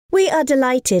We are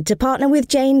delighted to partner with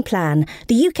Jane Plan,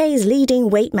 the UK's leading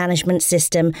weight management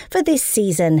system, for this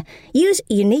season. Use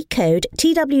unique code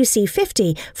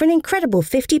TWC50 for an incredible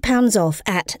 £50 off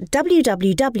at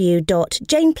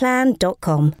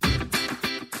www.janeplan.com.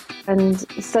 And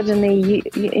suddenly,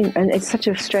 and it's such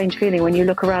a strange feeling when you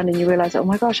look around and you realise, oh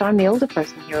my gosh, I'm the older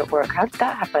person here at work. How did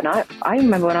that happen? I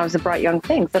remember when I was a bright young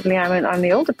thing. Suddenly I'm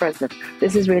the older person.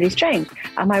 This is really strange.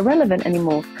 Am I relevant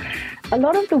anymore? A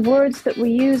lot of the words that we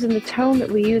use and the tone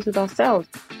that we use with ourselves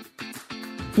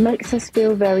makes us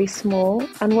feel very small.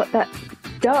 And what that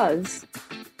does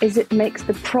is it makes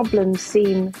the problem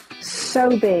seem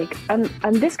so big. And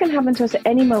this can happen to us at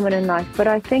any moment in life. But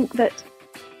I think that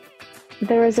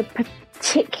there is a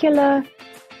particular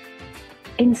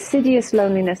insidious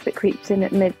loneliness that creeps in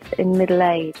in middle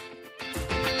age.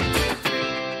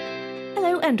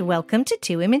 Hello and welcome to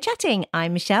Two Women Chatting.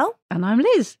 I'm Michelle. And I'm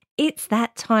Liz. It's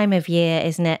that time of year,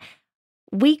 isn't it?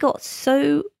 We got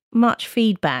so much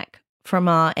feedback from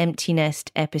our Empty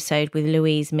Nest episode with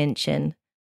Louise Minchin.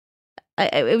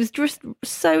 It was just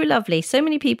so lovely. So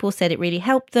many people said it really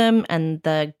helped them, and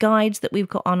the guides that we've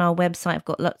got on our website have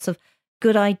got lots of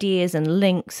good ideas and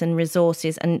links and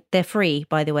resources, and they're free,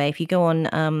 by the way. If you go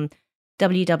on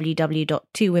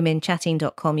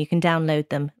www.twowomenchatting.com, you can download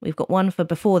them. We've got one for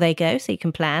before they go, so you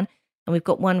can plan, and we've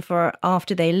got one for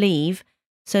after they leave,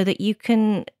 so that you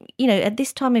can, at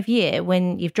this time of year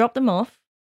when you've dropped them off,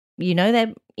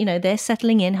 they're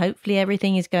settling in. Hopefully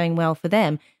everything is going well for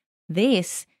them.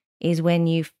 This is when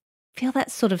you feel that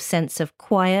sort of sense of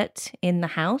quiet in the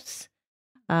house.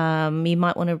 You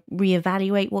might want to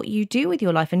reevaluate what you do with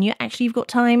your life, and you've got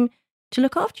time to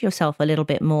look after yourself a little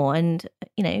bit more, and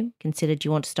consider, do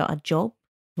you want to start a job,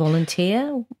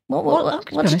 volunteer?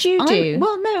 What did you do?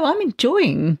 I'm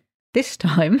enjoying this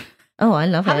time. Oh, I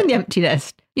love having it. the empty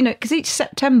nest. Because each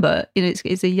September,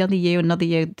 it's another year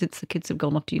since the kids have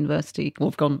gone off to university, or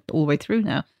have gone all the way through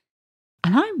now,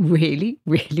 and I'm really,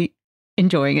 really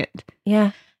enjoying it.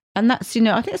 Yeah. And that's,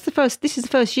 I think this is the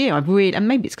first year I've really, and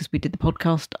maybe it's because we did the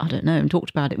podcast, I don't know, and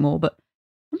talked about it more, but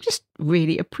I'm just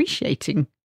really appreciating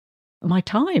my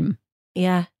time.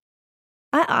 Yeah.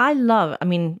 I love,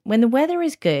 when the weather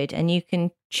is good and you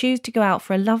can choose to go out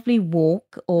for a lovely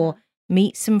walk or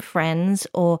meet some friends,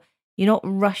 or you're not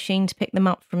rushing to pick them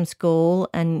up from school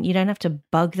and you don't have to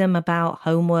bug them about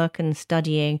homework and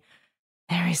studying,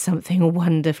 there is something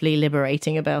wonderfully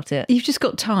liberating about it. You've just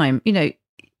got time, A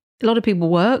lot of people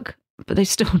work, but they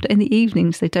still, in the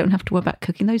evenings, they don't have to worry about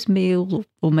cooking those meals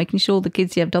or making sure the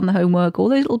kids have done the homework, all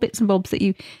those little bits and bobs that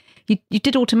you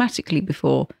did automatically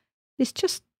before. It's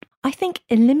just... I think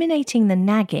eliminating the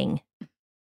nagging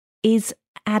is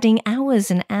adding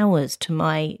hours and hours to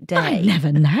my day. I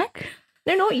never nag.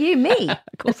 No, not you, me. Of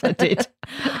course I did.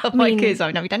 My kids,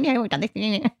 have we done this?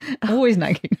 I'm always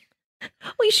nagging.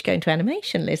 Well, you should go into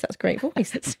animation, Liz. That's a great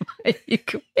voice. That's my new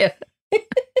career.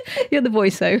 You're the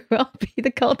voiceover, I'll be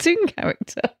the cartoon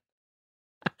character.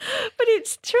 But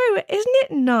it's true, isn't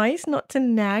it nice not to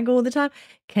nag all the time?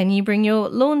 Can you bring your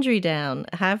laundry down?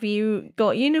 Have you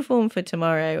got uniform for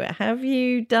tomorrow? Have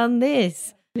you done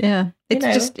this? Yeah, it's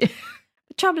just... The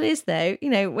trouble is, though,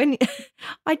 when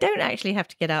I don't actually have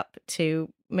to get up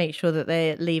to make sure that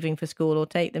they're leaving for school or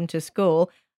take them to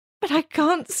school, but I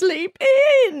can't sleep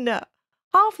in.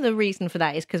 Half of the reason for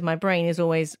that is because my brain is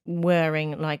always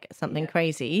whirring like something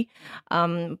crazy.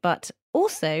 But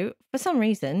also, for some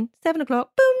reason, 7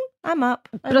 o'clock, boom, I'm up.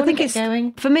 But I think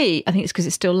going. For me, I think it's because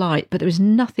it's still light, but there is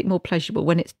nothing more pleasurable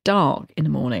when it's dark in the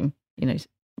morning,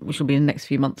 which will be in the next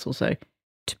few months or so,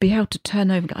 to be able to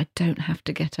turn over and go, I don't have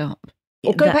to get up.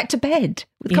 Or go back to bed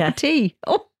with a cup of tea.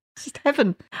 Oh, it's just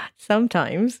heaven.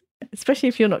 Sometimes, especially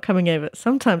if you're not coming over,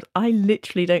 sometimes I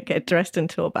literally don't get dressed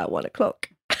until about 1 o'clock.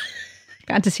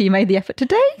 Glad to see you made the effort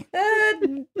today.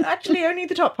 Actually, only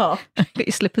the top half. Got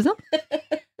your slippers on.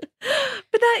 But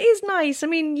that is nice.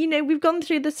 We've gone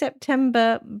through the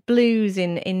September blues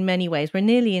in many ways. We're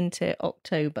nearly into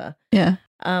October. Yeah.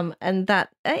 And that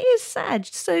is sad.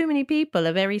 So many people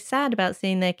are very sad about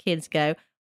seeing their kids go.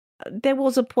 There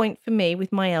was a point for me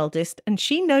with my eldest, and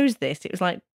she knows this. It was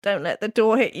like, don't let the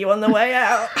door hit you on the way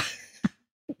out.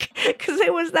 Because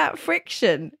there was that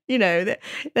friction,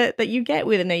 that you get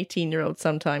with an 18-year-old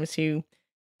sometimes who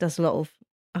does a lot of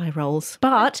eye rolls.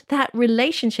 But that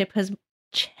relationship has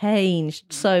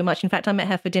changed so much. In fact, I met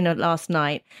her for dinner last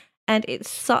night, and it's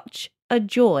such a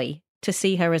joy to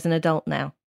see her as an adult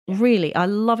now. Really, I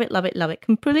love it, love it, love it.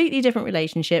 Completely different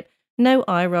relationship, no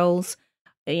eye rolls.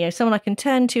 Someone I can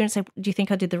turn to and say, do you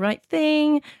think I did the right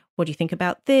thing? What do you think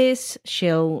about this?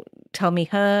 She'll tell me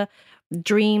her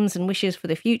dreams and wishes for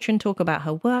the future and talk about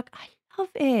her work. I love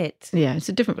it. Yeah, it's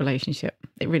a different relationship.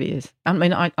 It really is. I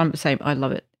mean, I'm the same. I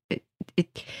love it.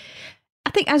 I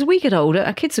think as we get older,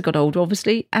 our kids have got older,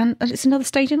 obviously, and it's another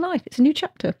stage in life. It's a new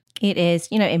chapter. It is.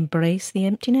 Embrace the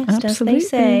emptiness, Absolutely, as they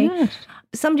say. yes.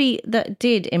 Somebody that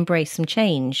did embrace some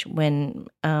change when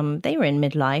they were in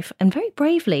midlife, and very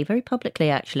bravely, very publicly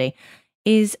actually,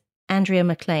 is Andrea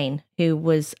McLean, who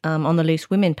was on the Loose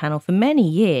Women panel for many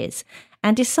years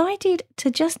and decided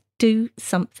to just do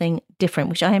something different,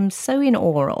 which I am so in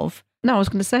awe of. No, I was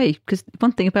going to say, because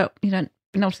one thing about, being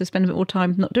able to spend a bit more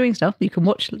time not doing stuff, you can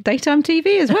watch daytime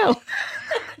TV as well.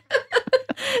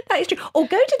 That is true. Or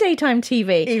go to daytime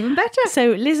TV. Even better.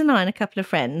 So Liz and I and a couple of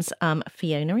friends,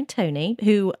 Fiona and Tony,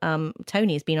 who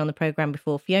Tony has been on the programme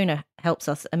before. Fiona helps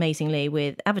us amazingly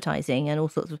with advertising and all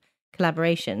sorts of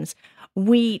collaborations.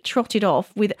 We trotted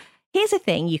off with, here's a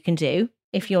thing you can do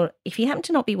if you happen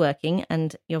to not be working,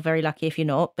 and you're very lucky if you're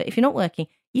not, but if you're not working,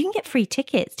 you can get free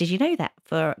tickets. Did you know that,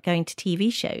 for going to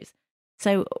TV shows?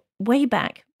 So way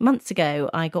back, months ago,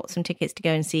 I got some tickets to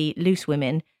go and see Loose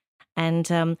Women.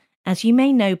 And as you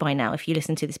may know by now, if you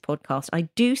listen to this podcast, I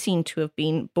do seem to have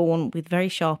been born with very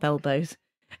sharp elbows.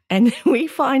 And we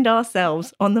find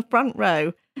ourselves on the front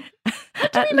row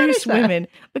at Loose Women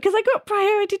because I got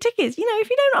priority tickets. If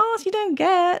you don't ask, you don't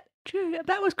get. True,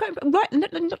 that was quite right.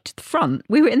 Not to the front.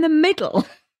 We were in the middle.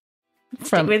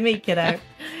 Stick with me, kiddo.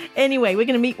 Anyway, we're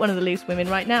going to meet one of the Loose Women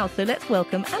right now. So let's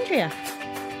welcome Andrea.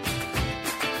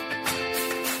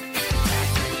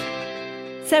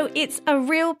 So it's a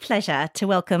real pleasure to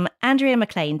welcome Andrea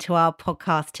McLean to our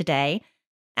podcast today.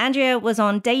 Andrea was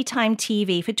on daytime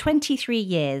TV for 23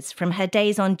 years, from her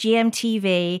days on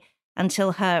GMTV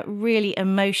until her really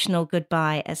emotional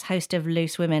goodbye as host of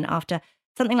Loose Women after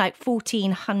something like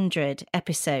 1,400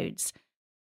 episodes.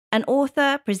 An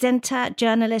author, presenter,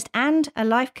 journalist, and a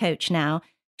life coach now,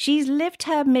 she's lived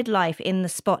her midlife in the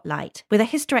spotlight, with a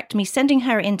hysterectomy sending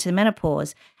her into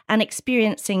menopause and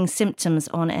experiencing symptoms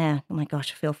on air. Oh my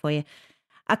gosh, I feel for you.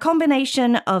 A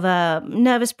combination of a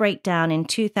nervous breakdown in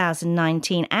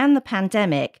 2019 and the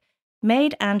pandemic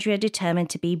made Andrea determined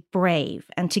to be brave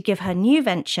and to give her new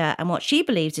venture and what she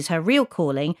believes is her real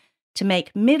calling to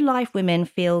make midlife women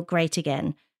feel great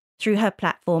again through her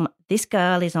platform, This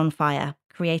Girl Is on Fire,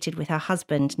 created with her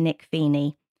husband, Nick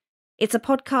Feeney. It's a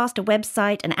podcast, a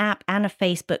website, an app, and a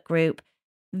Facebook group.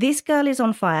 This Girl Is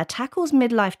on Fire tackles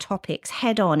midlife topics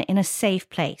head on in a safe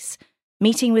place,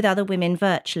 meeting with other women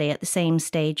virtually at the same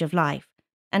stage of life.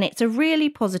 And it's a really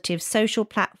positive social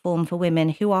platform for women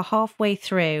who are halfway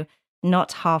through,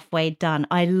 not halfway done.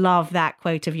 I love that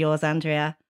quote of yours,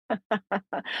 Andrea.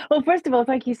 Well, first of all,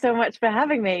 thank you so much for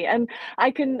having me. And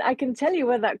I can tell you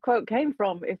where that quote came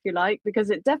from, if you like, because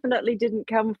it definitely didn't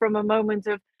come from a moment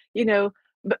of,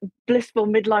 blissful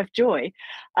midlife joy.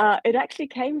 It actually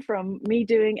came from me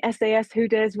doing SAS Who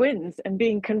Dares Wins and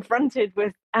being confronted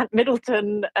with Ant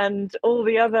Middleton and all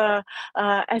the other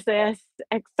SAS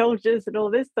ex-soldiers and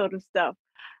all this sort of stuff.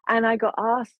 And I got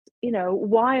asked,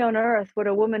 why on earth would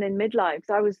a woman in midlife?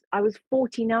 So I was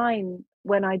 49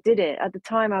 when I did it. At the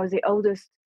time, I was the oldest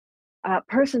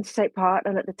person to take part,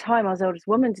 and at the time, I was the oldest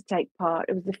woman to take part.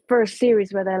 It was the first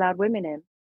series where they allowed women in,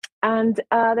 and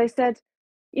they said,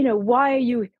 why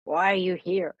are you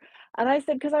here? And I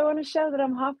said, because I want to show that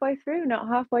I'm halfway through, not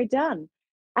halfway done.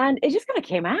 And it just kind of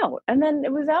came out. And then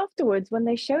it was afterwards when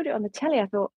they showed it on the telly, I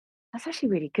thought, that's actually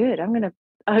really good.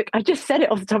 I just said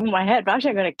it off the top of my head, but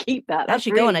actually I'm going to keep that. That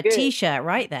should go on a T-shirt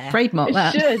right there. Trademark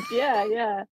that. It should,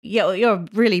 yeah. You're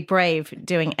really brave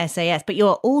doing SAS, but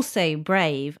you're also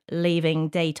brave leaving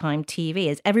daytime TV,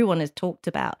 as everyone has talked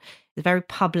about. It's very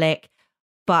public,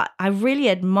 but I really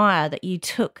admire that you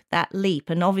took that leap.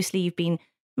 And obviously you've been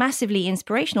massively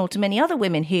inspirational to many other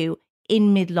women who,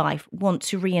 in midlife, want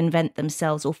to reinvent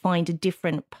themselves or find a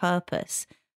different purpose.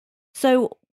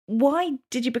 So why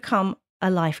did you become a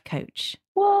life coach?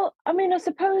 Well, I mean, I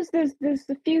suppose there's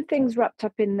a few things wrapped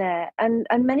up in there, and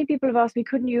many people have asked me,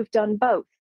 couldn't you have done both?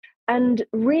 And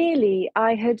really,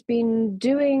 I had been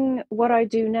doing what I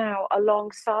do now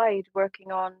alongside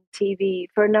working on TV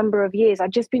for a number of years.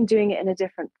 I'd just been doing it in a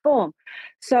different form.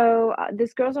 So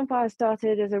This Girls on Fire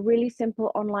started as a really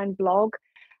simple online blog.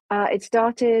 It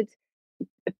started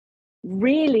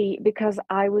really because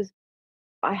I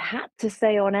had to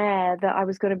say on air that I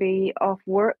was going to be off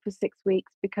work for 6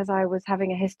 weeks because I was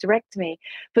having a hysterectomy,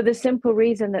 for the simple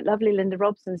reason that lovely Linda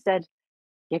Robson said,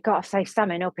 you got to say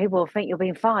something or people will think you're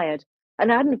being fired.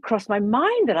 And it hadn't crossed my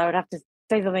mind that I would have to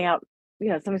say something out,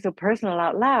 something so personal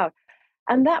out loud.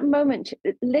 And that moment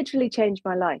literally changed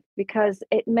my life, because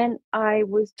it meant I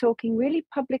was talking really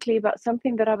publicly about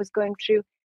something that I was going through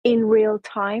in real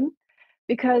time.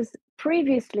 Because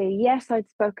previously, yes, I'd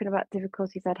spoken about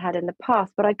difficulties I'd had in the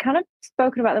past, but I'd kind of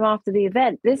spoken about them after the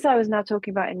event. This I was now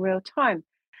talking about in real time.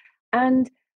 And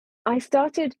I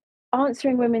started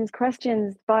answering women's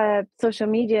questions via social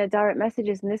media, direct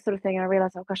messages, and this sort of thing. And I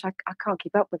realized, oh gosh, I can't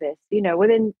keep up with this. You know,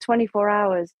 within 24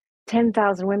 hours,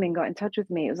 10,000 women got in touch with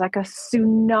me. It was like a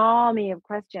tsunami of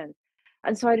questions.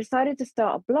 And so I decided to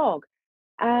start a blog.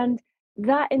 And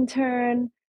that in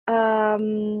turn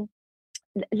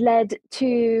led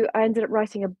to, I ended up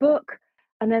writing a book,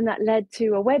 and then that led to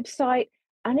a website,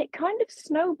 and it kind of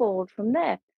snowballed from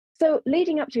there. So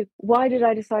leading up to, why did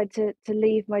I decide to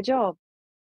leave my job?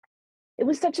 It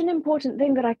was such an important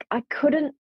thing that I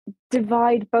couldn't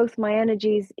divide both my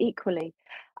energies equally.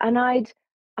 And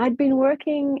I'd been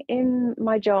working in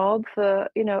my job for,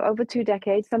 you know, over 2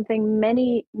 decades, something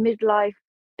many midlife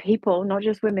people, not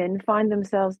just women, find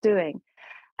themselves doing.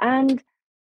 And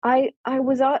it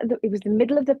was the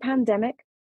middle of the pandemic.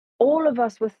 All of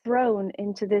us were thrown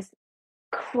into this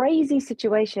crazy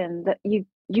situation that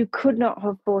you could not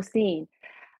have foreseen.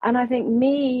 And I think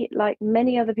me, like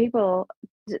many other people,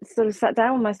 sort of sat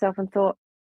down with myself and thought,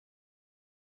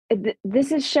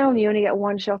 this is shown you only get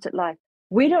one shot at life.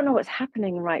 We don't know what's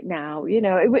happening right now. You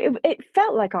know, it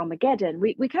felt like Armageddon.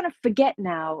 We kind of forget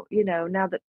now, you know, now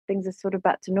that things are sort of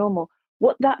back to normal,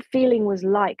 what that feeling was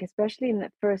like, especially in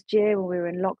that first year when we were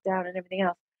in lockdown and everything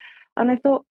else. And I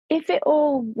thought, if it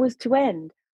all was to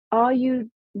end, are you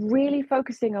really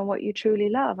focusing on what you truly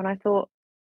love? And I thought,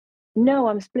 no,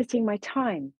 I'm splitting my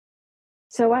time.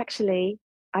 So actually,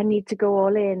 I need to go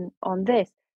all in on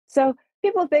this. So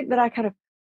people think that I kind of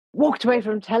walked away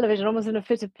from television almost in a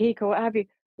fit of pique or what have you.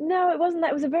 No, it wasn't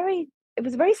that. It was a very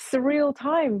surreal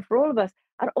time for all of us.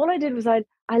 And all I did was I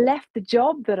left the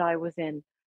job that I was in.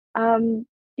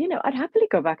 You know, I'd happily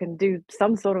go back and do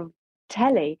some sort of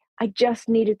telly. I just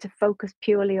needed to focus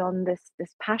purely on this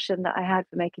passion that I had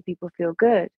for making people feel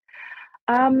good.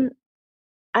 And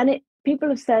people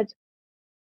have said,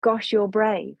 gosh, you're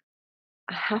brave.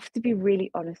 I have to be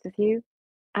really honest with you.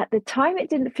 At the time, it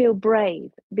didn't feel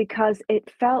brave because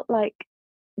it felt like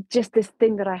just this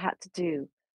thing that I had to do.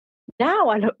 Now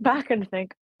I look back and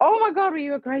think, oh my God, were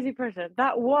you a crazy person?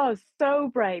 That was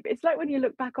so brave. It's like when you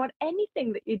look back on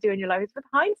anything that you do in your life, it's with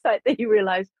hindsight that you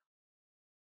realize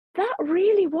that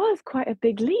really was quite a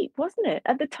big leap, wasn't it?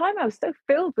 At the time, I was so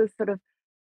filled with sort of,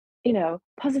 you know,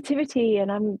 positivity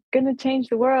and I'm going to change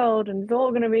the world and it's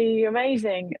all going to be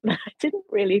amazing. I didn't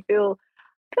really felt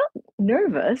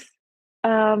nervous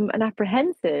and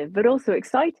apprehensive, but also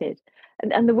excited.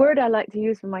 And the word I like to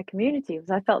use for my community was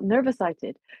I felt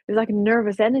nervous-sighted. There's like a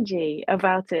nervous energy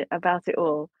about it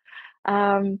all.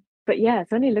 But yeah,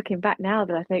 it's only looking back now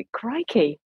that I think,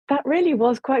 crikey, that really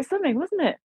was quite something, wasn't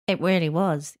it? It really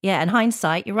was. Yeah. And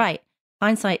hindsight, you're right.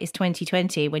 Hindsight is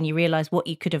 2020 when you realize what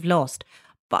you could have lost.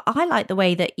 But I like the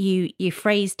way that you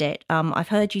phrased it. I've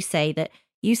heard you say that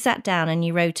you sat down and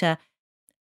you wrote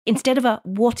instead of a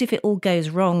what if it all goes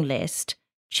wrong list,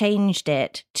 changed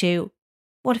it to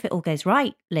what if it all goes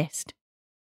right list.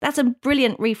 That's a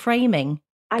brilliant reframing.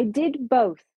 I did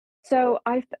both. So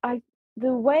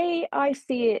the way I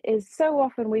see it is so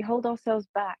often we hold ourselves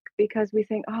back because we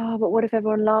think, oh, but what if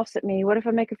everyone laughs at me? What if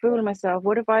I make a fool of myself?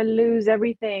 What if I lose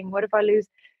everything? What if I lose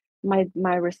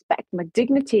my respect, my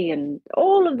dignity, and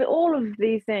all of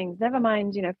these things? Never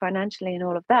mind, you know, financially and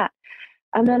all of that.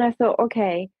 And then I thought,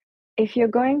 okay, if you're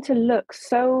going to look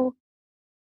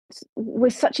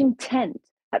with such intent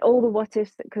at all the what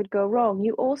ifs that could go wrong,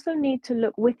 you also need to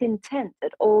look with intent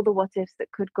at all the what ifs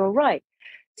that could go right.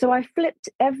 So I flipped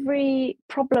every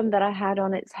problem that I had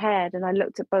on its head and I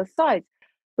looked at both sides.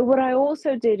 But what I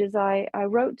also did is I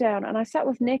wrote down, and I sat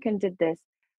with Nick and did this.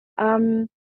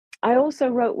 I also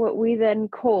wrote what we then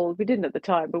called, we didn't at the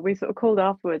time, but we sort of called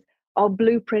afterwards, our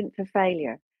blueprint for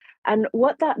failure. And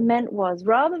what that meant was,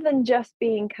 rather than just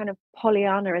being kind of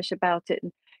Pollyanna-ish about it,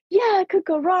 and yeah, it could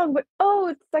go wrong, but oh,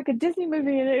 it's like a Disney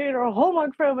movie or a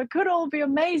Hallmark film. It could all be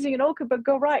amazing and all could but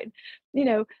go right. You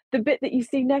know, the bit that you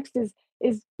see next is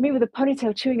me with a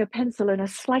ponytail chewing a pencil and a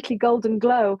slightly golden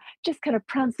glow, just kind of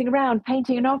prancing around,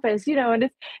 painting an office, you know,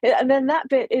 and then that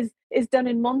bit is done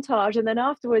in montage, and then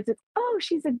afterwards it's, oh,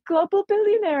 she's a global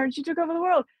billionaire and she took over the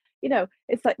world. You know,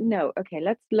 it's like, no, okay,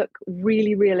 let's look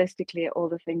really realistically at all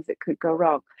the things that could go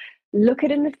wrong. Look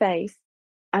it in the face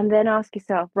and then ask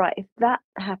yourself, right, if that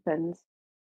happens,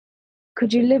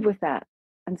 could you live with that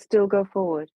and still go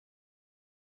forward?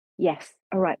 Yes.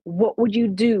 All right. What would you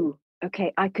do?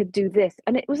 Okay, I could do this.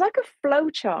 And it was like a flow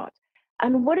chart.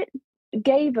 And what it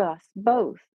gave us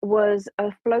both was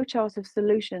a flow chart of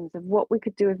solutions of what we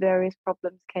could do if various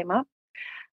problems came up.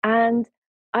 And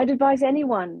I'd advise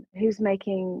anyone who's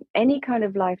making any kind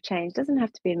of life change, doesn't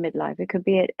have to be in midlife, it could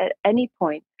be at any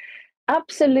point,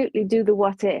 absolutely do the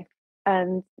what if.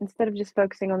 And instead of just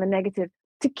focusing on the negative,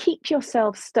 to keep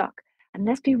yourself stuck. And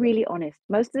let's be really honest,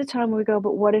 most of the time we go,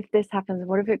 but what if this happens?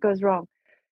 What if it goes wrong?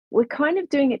 We're kind of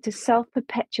doing it to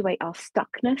self-perpetuate our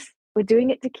stuckness. We're doing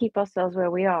it to keep ourselves where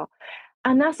we are.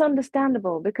 And that's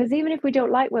understandable, because even if we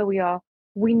don't like where we are,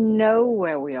 we know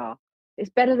where we are. It's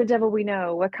better the devil we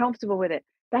know. We're comfortable with it.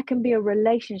 That can be a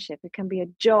relationship. It can be a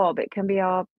job. It can be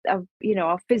our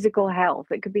physical health.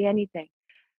 It could be anything.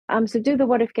 So do the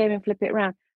what if game and flip it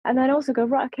around. And then also go,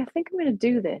 right, okay, I think I'm going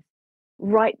to do this.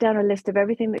 Write down a list of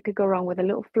everything that could go wrong with a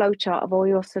little flow chart of all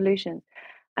your solutions.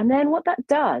 And then what that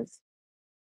does,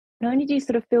 not only do you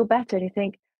sort of feel better, and you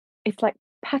think, it's like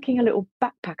packing a little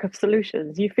backpack of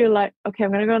solutions. You feel like, okay,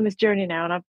 I'm going to go on this journey now,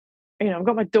 and I've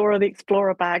got my Dora the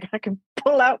Explorer bag. I can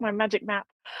pull out my magic map,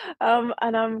 and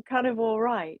I'm kind of all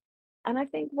right. And I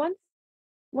think once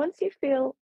you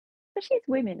feel, especially as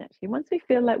women, actually, once we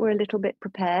feel like we're a little bit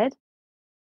prepared,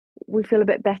 we feel a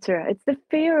bit better. It's the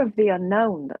fear of the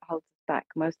unknown that holds us back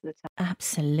most of the time.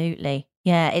 Absolutely.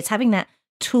 Yeah, it's having that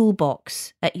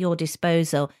toolbox at your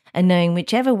disposal and knowing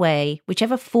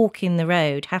whichever fork in the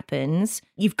road happens,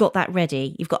 you've got that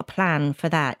ready. You've got a plan for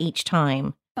that each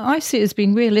time. I see it as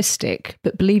being realistic,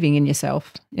 but believing in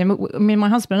yourself. I mean, my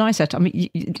husband and I said,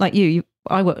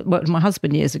 I worked with my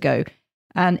husband years ago,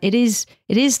 and it is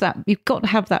that you've got to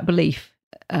have that belief.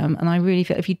 And I really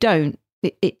feel if you don't,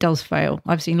 it does fail.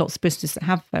 I've seen lots of businesses that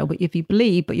have failed, but if you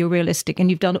believe, but you're realistic and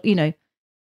you've done,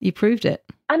 you proved it.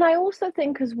 And I also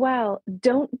think as well,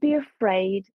 don't be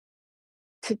afraid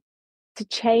to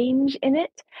change in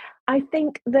it. I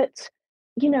think that,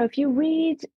 if you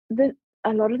read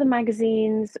a lot of the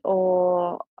magazines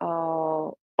or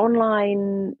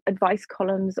online advice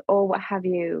columns or what have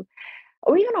you,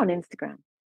 or even on Instagram,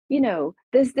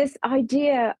 there's this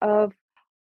idea of,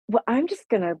 well, I'm just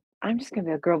gonna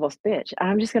be a girl boss bitch.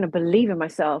 I'm just gonna believe in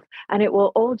myself, and it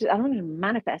will all I'm gonna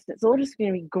manifest. It's all just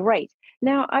gonna be great.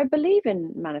 Now, I believe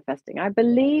in manifesting. I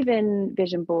believe in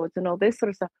vision boards and all this sort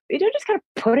of stuff. But you don't just kind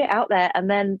of put it out there and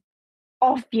then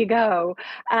off you go.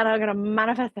 And I'm gonna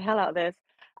manifest the hell out of this,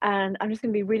 and I'm just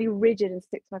gonna be really rigid and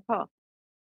stick to my path.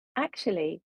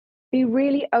 Actually, be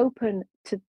really open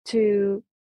to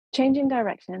changing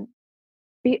direction.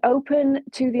 Be open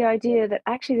to the idea that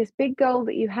actually this big goal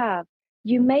that you have,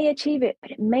 you may achieve it, but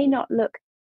it may not look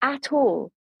at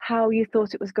all how you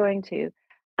thought it was going to.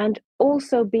 And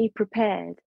also be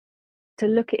prepared to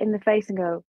look it in the face and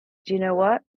go, do you know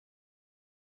what?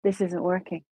 This isn't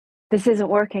working. This isn't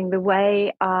working the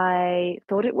way I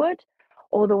thought it would,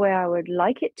 or the way I would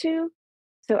like it to.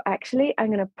 So actually, I'm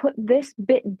going to put this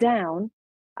bit down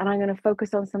and I'm going to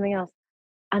focus on something else.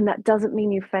 And that doesn't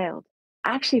mean you failed.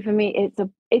 Actually, for me,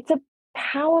 it's a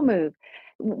power move.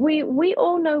 We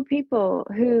all know people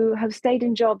who have stayed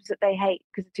in jobs that they hate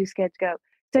because they're too scared to go.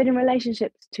 Stayed in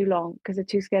relationships too long because they're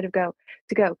too scared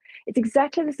to go. It's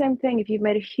exactly the same thing if you've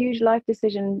made a huge life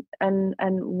decision and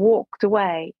walked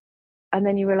away, and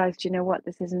then you realize, you know what,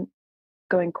 this isn't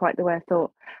going quite the way I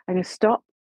thought. I'm going to stop.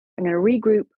 I'm going to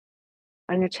regroup.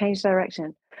 I'm going to change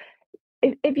direction.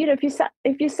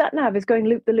 If your sat nav is going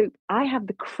loop the loop, I have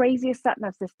the craziest sat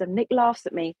nav system. Nick laughs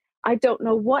at me. I don't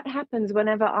know what happens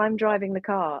whenever I'm driving the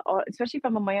car, or especially if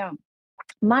I'm on my own.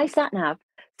 My sat nav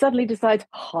suddenly decides,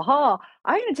 I'm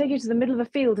going to take you to the middle of a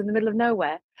field in the middle of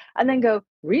nowhere, and then go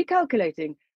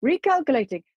recalculating.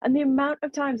 And the amount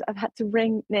of times I've had to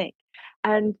ring Nick,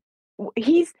 and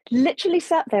he's literally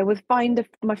sat there with Find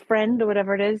My Friend or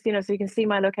whatever it is, so you can see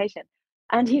my location.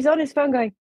 And he's on his phone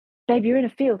going, babe, you're in a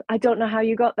field. I don't know how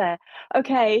you got there.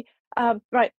 Okay,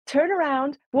 right, turn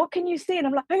around. What can you see? And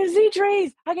I'm like, I can see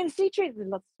trees. There's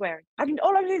lots of swearing.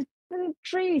 All I can see is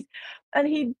trees. And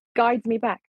he guides me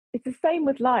back. It's the same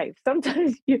with life.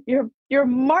 Sometimes you're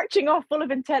marching off full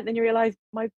of intent, then you realize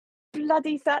my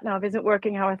bloody sat nav isn't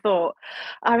working how I thought.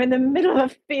 I'm in the middle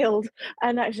of a field,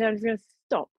 and actually I'm just going to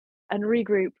stop and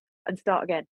regroup and start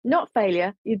again. Not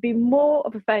failure. You'd be more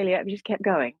of a failure if you just kept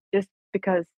going, just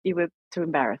because you were too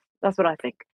embarrassed. That's what I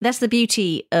think. That's the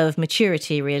beauty of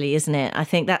maturity, really, isn't it? I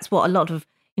think that's what a lot of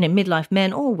midlife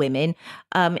men or women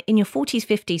in your 40s,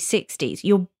 50s,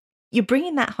 60s, you're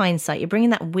bringing that hindsight, you're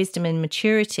bringing that wisdom and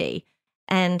maturity.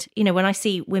 And, when I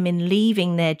see women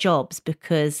leaving their jobs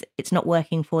because it's not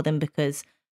working for them, because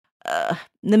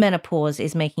the menopause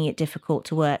is making it difficult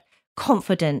to work,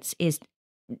 confidence is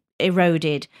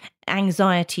eroded,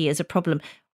 anxiety is a problem.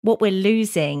 What we're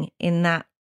losing in that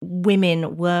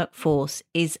women workforce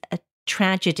is a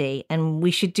tragedy, and we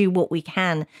should do what we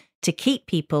can to keep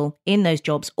people in those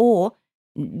jobs or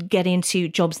get into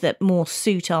jobs that more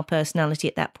suit our personality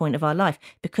at that point of our life,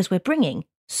 because we're bringing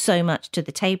so much to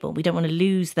the table. We don't want to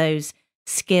lose those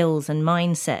skills and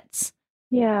mindsets.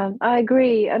 Yeah, I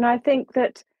agree. And I think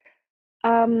that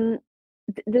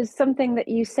there's something that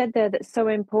you said there that's so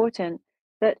important,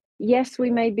 that yes,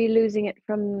 we may be losing it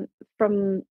from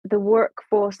the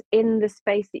workforce in the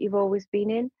space that you've always been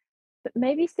in, but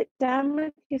maybe sit down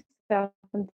with yourself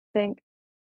and think,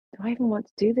 do I even want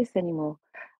to do this anymore?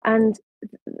 And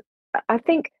I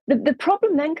think the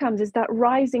problem then comes is that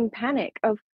rising panic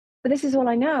of, but this is all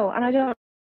I know, and I don't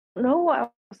know what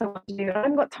else I want to do. I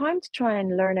haven't got time to try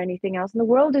and learn anything else. And the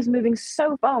world is moving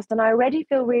so fast, and I already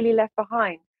feel really left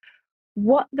behind.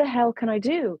 What the hell can I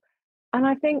do? And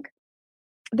I think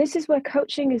this is where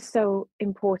coaching is so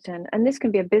important. And this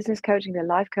can be a business coaching, a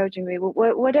life coaching,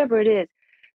 whatever it is.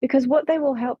 Because what they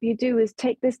will help you do is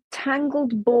take this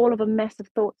tangled ball of a mess of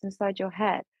thoughts inside your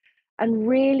head and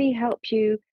really help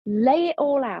you lay it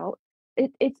all out.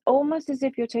 It's almost as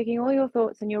if you're taking all your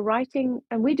thoughts and you're writing,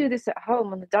 and we do this at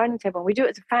home on the dining table. We do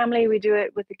it as a family, we do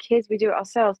it with the kids, we do it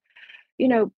ourselves.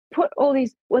 Put all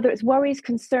these, whether it's worries,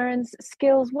 concerns,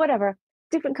 skills, whatever,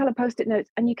 different color Post-it notes,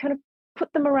 and you kind of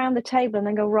put them around the table and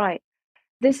then go, right,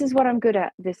 this is what I'm good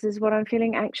at. This is what I'm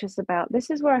feeling anxious about. This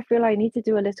is where I feel I need to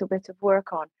do a little bit of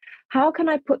work on. How can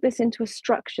I put this into a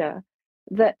structure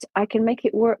that I can make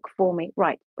it work for me?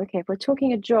 Right. Okay. If we're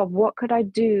talking a job, what could I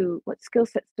do? What skill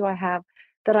sets do I have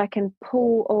that I can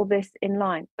pull all this in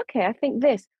line? Okay. I think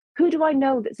this. Who do I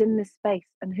know that's in this space,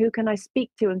 and who can I speak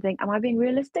to and think, am I being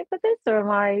realistic with this, or am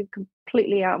I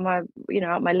completely out of my,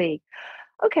 out of my league?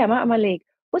 Okay, I'm out of my league.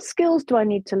 What skills do I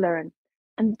need to learn?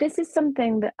 And this is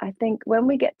something that I think when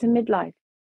we get to midlife,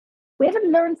 we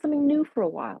haven't learned something new for a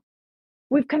while.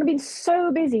 We've kind of been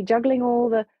so busy juggling all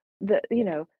the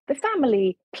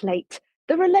family plate,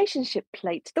 the relationship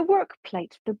plate, the work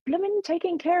plate, the blooming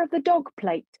taking care of the dog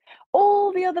plate,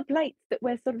 all the other plates that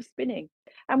we're sort of spinning.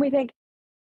 And we think,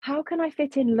 how can I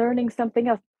fit in learning something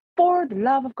else? For the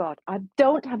love of God, I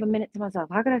don't have a minute to myself.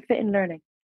 How can I fit in learning?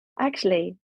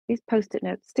 Actually, these Post-it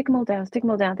notes, stick them all down,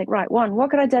 think, right, one, what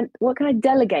can I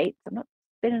delegate? I'm not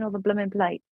spinning all the blooming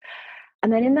plate.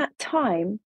 And then in that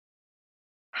time,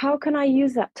 how can I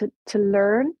use that to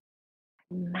learn?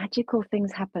 Magical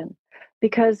things happen,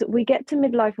 because we get to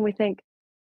midlife and we think,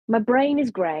 my brain is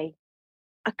grey.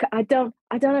 I don't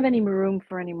have any room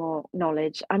for any more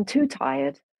knowledge. I'm too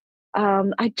tired.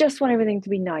 I just want everything to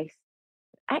be nice.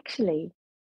 Actually,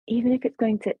 even if it's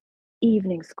going to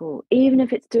evening school, even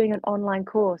if it's doing an online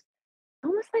course,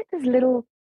 almost like there's little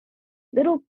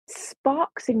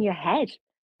sparks in your head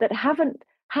that haven't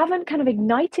kind of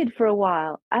ignited for a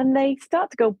while, and they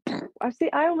start to go.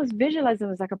 I almost visualize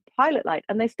them as like a pilot light,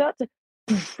 and they start to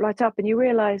light up, and you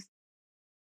realize,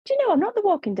 do you know, I'm not the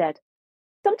Walking Dead.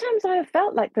 Sometimes I have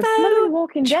felt like the blooming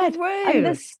Walking Dead, and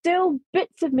there's still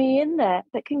bits of me in there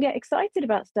that can get excited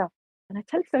about stuff. And I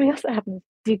tell you something else that happens.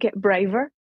 You get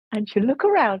braver and you look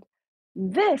around.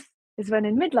 This is when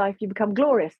in midlife you become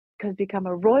glorious, because you become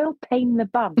a royal pain in the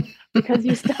bum, because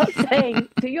you start saying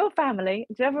to your family,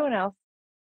 to everyone else,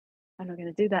 I'm not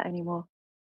going to do that anymore.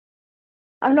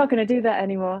 I'm not going to do that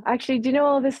anymore. Actually, do you know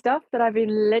all this stuff that I've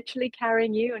been literally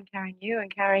carrying you and carrying you and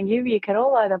carrying you? You can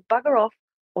all either bugger off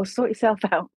or sort yourself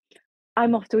out.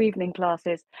 I'm off to evening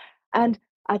classes. And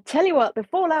I tell you what, the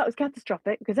fallout is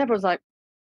catastrophic, because everyone's like,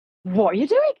 what are you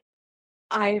doing?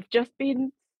 I've just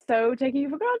been so taking you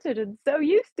for granted and so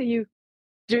used to you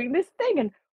doing this thing.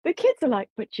 And the kids are like,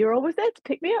 but you're always there to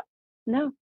pick me up.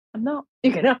 No, I'm not.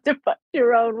 You're going to have to find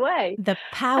your own way. The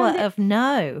power of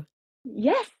no.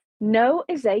 Yes, no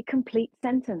is a complete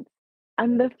sentence.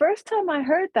 And the first time I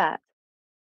heard that,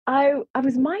 I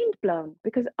was mind blown,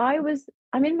 because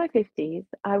I'm in my 50s.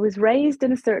 I was raised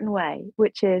in a certain way,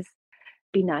 which is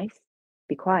be nice,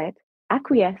 be quiet,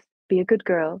 acquiesce, be a good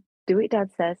girl, do what your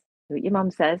dad says, do what your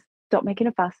mum says, stop making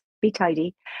a fuss, be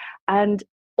tidy. And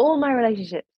all my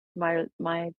relationships,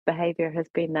 my behavior has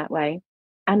been that way.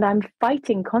 And I'm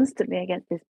fighting constantly against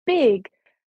this big,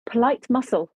 polite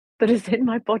muscle that is in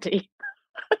my body.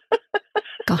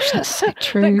 Gosh, that's so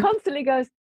true. That constantly goes,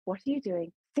 what are you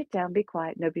doing? Sit down, be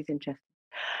quiet, nobody's interested.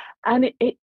 And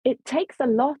it takes a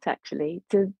lot, actually,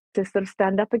 to sort of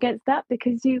stand up against that,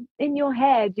 because you, in your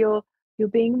head, you're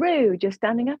being rude, you're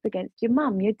standing up against your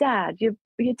mum, your dad, your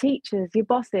teachers, your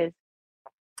bosses.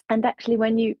 And actually,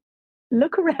 when you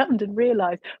look around and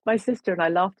realize, my sister and I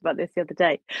laughed about this the other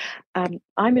day.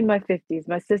 I'm in my 50s,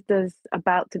 my sister's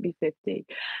about to be 50.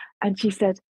 And she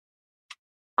said,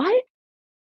 I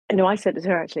said to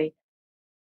her, actually,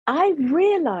 I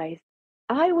realized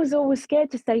I was always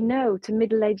scared to say no to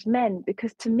middle-aged men,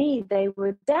 because to me, they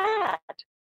were dad.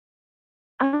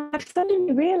 I've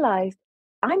suddenly realized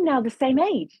I'm now the same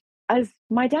age as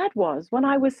my dad was when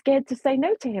I was scared to say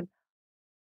no to him.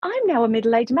 I'm now a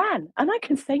middle-aged man and I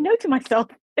can say no to myself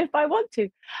if I want to.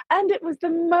 And it was the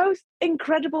most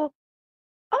incredible,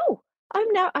 oh,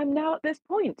 I'm now at this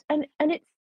point. And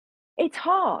it's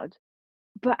hard.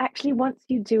 But actually, once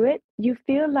you do it, you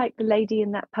feel like the lady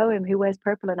in that poem who wears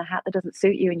purple and a hat that doesn't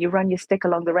suit you, and you run your stick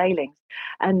along the railings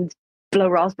and blow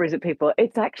raspberries at people.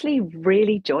 It's actually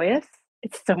really joyous.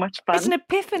 It's so much fun. It's an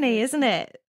epiphany, isn't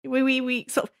it? We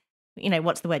sort of,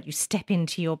 what's the word? You step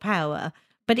into your power.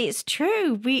 But it's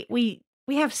true. We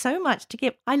have so much to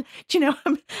give. I'm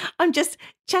just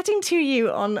chatting to you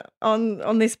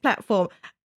on this platform.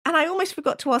 And I almost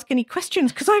forgot to ask any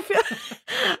questions because I feel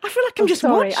like I'm just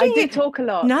sorry, watching. I do talk a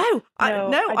lot.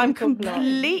 I'm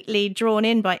completely drawn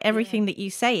in by everything that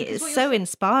you say. It's so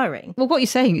inspiring. Well, what you're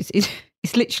saying is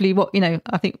literally what,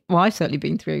 I think I've certainly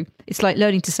been through. It's like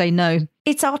learning to say no.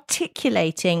 It's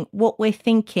articulating what we're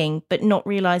thinking, but not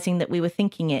realizing that we were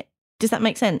thinking it. Does that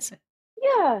make sense?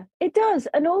 Yeah, it does.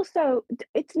 And also,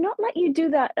 it's not like you do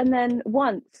that and then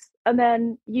once. And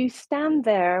then you stand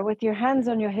there with your hands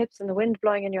on your hips and the wind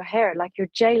blowing in your hair like you're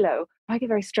J-Lo. I get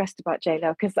very stressed about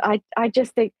J-Lo because I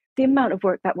just think the amount of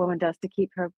work that woman does to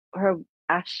keep her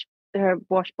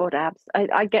washboard abs,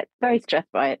 I get very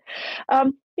stressed by it.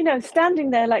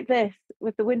 Standing there like this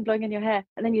with the wind blowing in your hair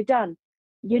and then you're done.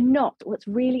 You're not. What's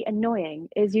really annoying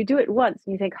is you do it once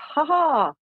and you think, ha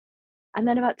ha. And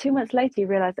then about 2 months later, you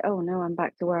realize, oh no, I'm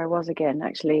back to where I was again.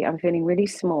 Actually, I'm feeling really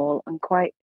small and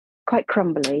quite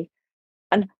crumbly.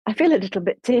 And I feel a little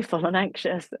bit tearful and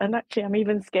anxious. And actually, I'm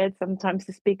even scared sometimes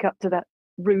to speak up to that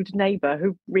rude neighbor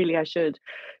who really I should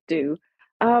do.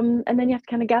 And then you have to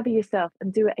kind of gather yourself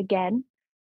and do it again.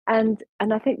 And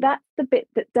I think that's the bit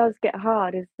that does get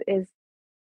hard is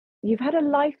you've had a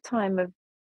lifetime of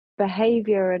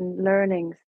behavior and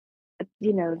learnings,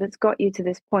 that's got you to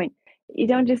this point. You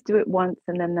don't just do it once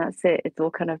and then that's it. It's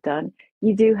all kind of done.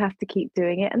 You do have to keep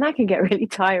doing it. And that can get really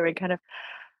tiring, kind of,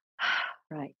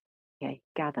 right. Okay,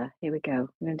 gather. Here we go. I'm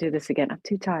going to do this again. I'm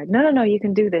too tired. No, you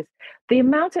can do this. The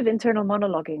amount of internal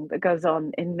monologuing that goes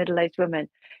on in middle-aged women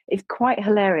is quite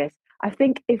hilarious. I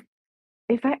think if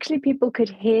actually people could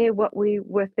hear what we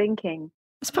were thinking.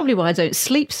 That's probably why I don't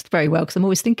sleep very well, because I'm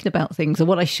always thinking about things or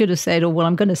what I should have said or what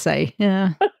I'm going to say.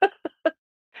 Yeah.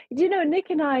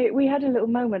 Nick and I, we had a little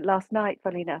moment last night,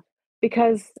 funny enough,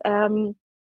 because when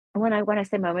I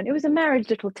say moment, it was a marriage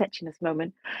little tetchiness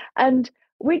moment. And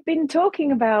we'd been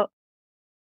talking about,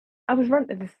 this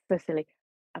is so silly.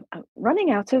 I'm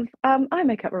running out of eye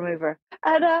makeup remover.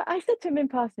 And I said to him in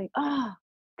passing,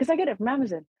 because I get it from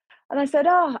Amazon. And I said,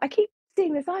 I keep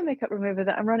seeing this eye makeup remover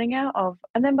that I'm running out of.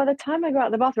 And then by the time I go out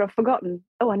of the bathroom, I've forgotten,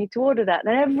 I need to order that.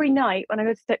 And then every night when I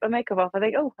go to take my makeup off, I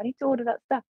think, I need to order that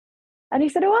stuff. And he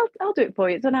said, I'll do it for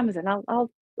you. It's on Amazon.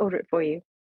 I'll order it for you.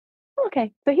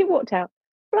 Okay. So he walked out,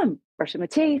 brushing my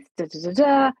teeth,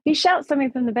 He shouts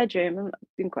something from the bedroom. I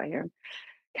didn't quite hear him.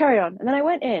 Carry on. And then I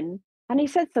went in and he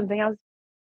said something.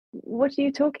 What are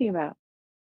you talking about?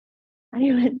 And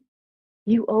he went,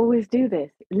 you always do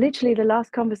this. Literally the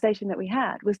last conversation that we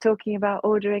had was talking about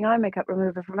ordering eye makeup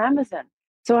remover from Amazon.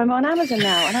 So I'm on Amazon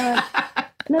now. And I went,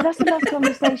 no, that's the last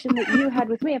conversation that you had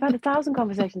with me. I've had 1,000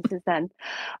 conversations since then.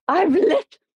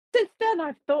 Since then,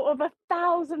 I've thought of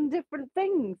 1,000 different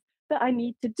things that I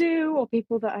need to do or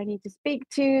people that I need to speak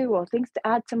to or things to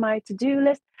add to my to-do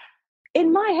list.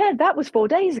 In my head, that was 4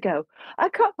 days ago. I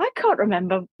can't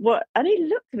remember what. And he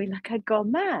looked at me like I'd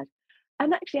gone mad.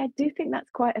 And actually, I do think that's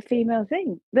quite a female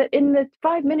thing. That in the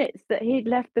 5 minutes that he'd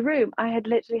left the room, I had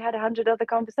literally had 100 other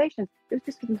conversations. It was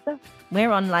just with himself. We're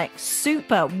on like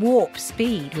super warp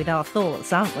speed with our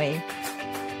thoughts, aren't we?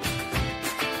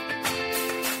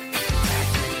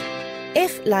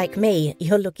 If, like me,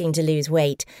 you're looking to lose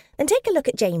weight, then take a look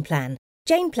at Jane Plan.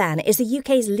 Jane Plan is the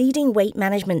UK's leading weight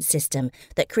management system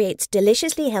that creates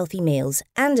deliciously healthy meals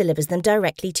and delivers them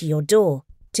directly to your door.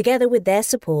 Together with their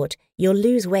support, you'll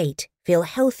lose weight, feel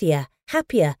healthier,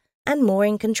 happier, and more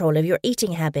in control of your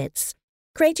eating habits.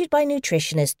 Created by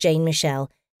nutritionist Jane Michelle,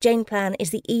 Jane Plan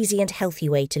is the easy and healthy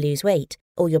way to lose weight.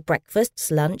 All your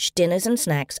breakfasts, lunch, dinners and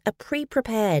snacks are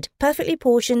pre-prepared, perfectly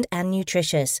portioned and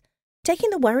nutritious, taking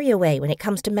the worry away when it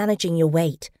comes to managing your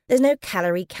weight. There's no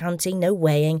calorie counting, no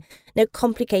weighing, no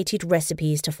complicated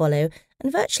recipes to follow,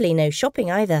 and virtually no shopping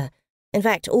either. In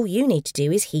fact, all you need to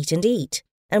do is heat and eat.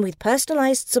 And with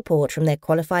personalised support from their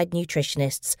qualified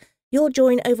nutritionists, you'll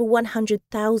join over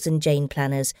 100,000 Jane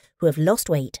Planners who have lost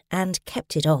weight and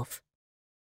kept it off.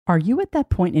 Are you at that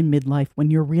point in midlife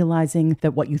when you're realizing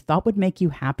that what you thought would make you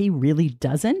happy really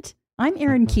doesn't? I'm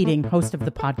Erin Keating, host of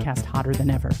the podcast Hotter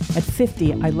Than Ever. At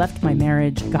 50, I left my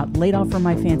marriage, got laid off from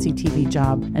my fancy TV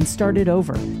job, and started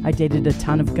over. I dated a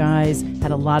ton of guys,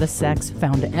 had a lot of sex,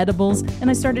 found edibles, and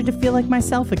I started to feel like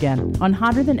myself again. On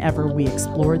Hotter Than Ever, we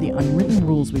explore the unwritten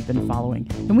rules we've been following,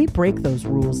 and we break those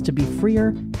rules to be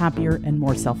freer, happier, and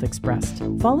more self-expressed.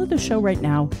 Follow the show right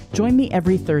now, join me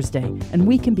every Thursday, and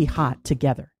we can be hot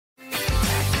together.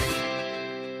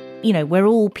 You know, we're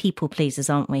all people pleasers,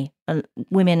 aren't we?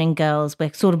 Women and girls,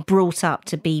 we're sort of brought up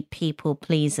to be people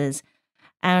pleasers.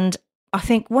 And I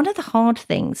think one of the hard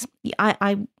things,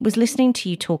 I was listening to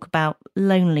you talk about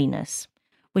loneliness,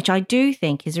 which I do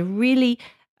think is a really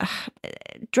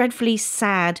dreadfully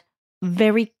sad,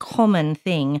 very common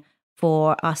thing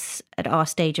for us at our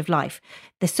stage of life.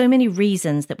 There's so many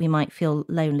reasons that we might feel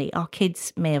lonely. Our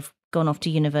kids may have gone off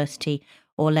to university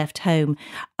or left home.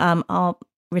 Our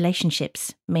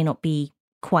relationships may not be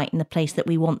quite in the place that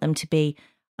we want them to be.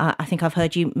 I think I've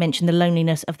heard you mention the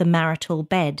loneliness of the marital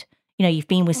bed. You know, you've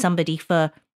been with somebody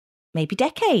for maybe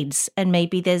decades, and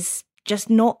maybe there's just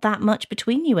not that much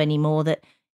between you anymore, that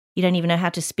you don't even know how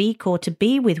to speak or to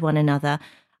be with one another.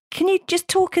 Can you just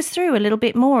talk us through a little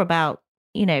bit more about,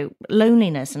 you know,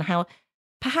 loneliness and how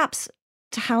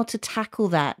to tackle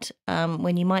that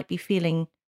when you might be feeling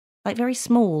like very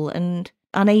small and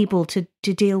unable to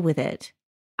deal with it?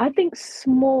 I think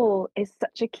small is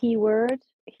such a key word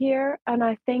here. And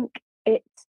I think it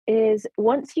is,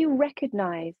 once you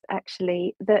recognize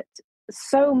actually that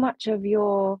so much of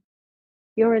your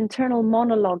internal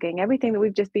monologuing, everything that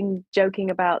we've just been joking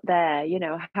about there, you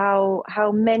know,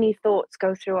 how many thoughts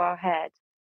go through our head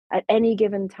at any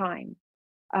given time.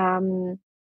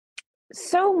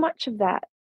 So much of that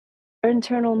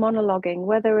internal monologuing,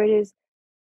 whether it is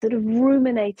sort of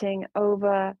ruminating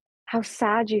over how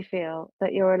sad you feel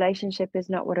that your relationship is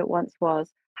not what it once was,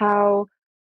 how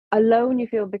alone you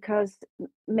feel because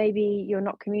maybe you're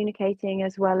not communicating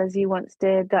as well as you once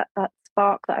did, that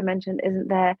spark that I mentioned isn't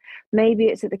there. Maybe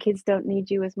it's that the kids don't need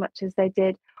you as much as they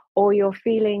did, or you're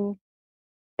feeling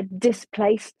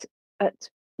displaced at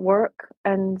work,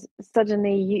 and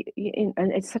suddenly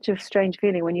and it's such a strange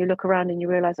feeling when you look around and you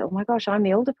realize, oh my gosh, I'm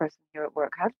the older person here at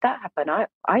work. How did that happen? I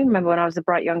remember when I was a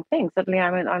bright young thing, suddenly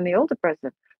I'm the older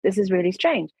person. This is really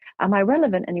strange. Am I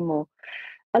relevant anymore?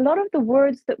 A lot of the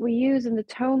words that we use and the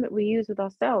tone that we use with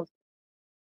ourselves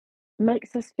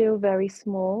makes us feel very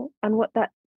small, and what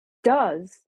that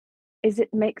does is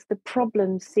it makes the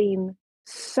problem seem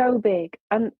so big,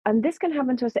 and this can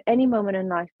happen to us at any moment in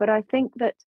life. But I think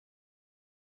that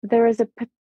there is a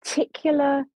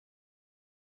particular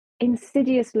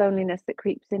insidious loneliness that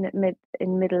creeps in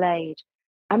in middle age.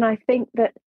 And I think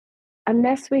that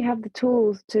unless we have the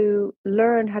tools to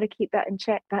learn how to keep that in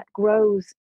check, that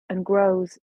grows and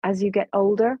grows as you get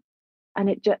older. And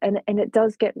it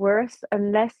does get worse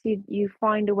unless you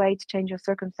find a way to change your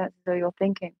circumstances or your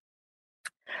thinking.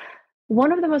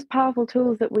 One of the most powerful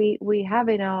tools that we have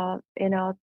in our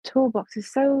toolbox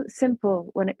is so simple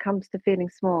when it comes to feeling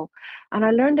small. And I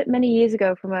learned it many years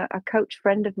ago from a coach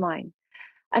friend of mine.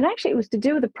 And actually it was to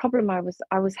do with the problem I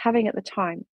was having at the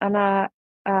time. And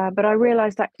but I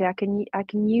realized actually I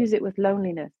can use it with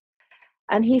loneliness.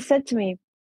 And he said to me,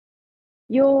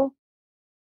 the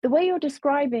way you're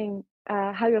describing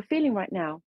how you're feeling right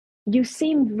now, you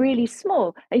seem really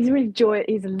small. And he's really joyous.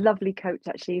 He's a lovely coach,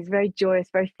 actually. He's very joyous,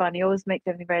 very fun. He always makes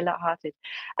everything very lighthearted.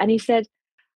 And he said,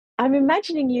 I'm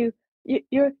imagining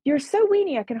you're so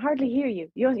weeny, I can hardly hear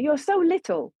you. You're so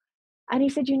little. And he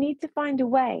said, you need to find a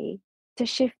way to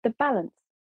shift the balance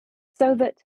so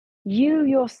that you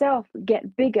yourself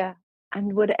get bigger,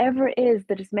 and whatever it is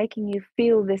that is making you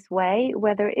feel this way,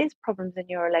 whether it is problems in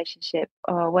your relationship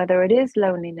or whether it is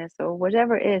loneliness or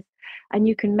whatever it is, and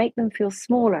you can make them feel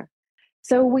smaller.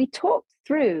 So we talked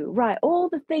through, right, all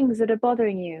the things that are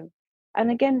bothering you. And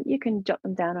again, you can jot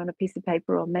them down on a piece of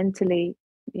paper or mentally,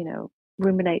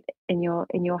 ruminate in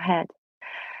your head.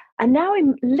 And now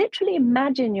literally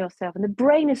imagine yourself, and the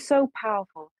brain is so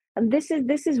powerful. And this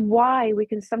is why we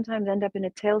can sometimes end up in a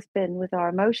tailspin with our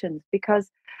emotions, because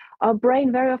our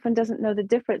brain very often doesn't know the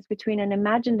difference between an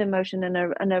imagined emotion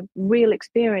and a real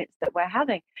experience that we're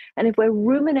having. And if we're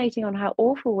ruminating on how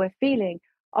awful we're feeling,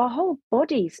 our whole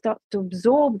body starts to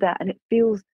absorb that, and it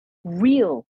feels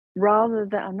real, rather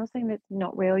than, I'm not saying that it's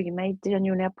not real, you may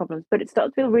genuinely have problems, but it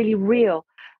starts to feel really real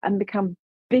and become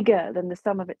bigger than the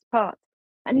sum of its parts.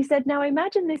 And he said, now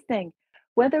imagine this thing,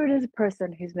 whether it is a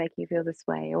person who's making you feel this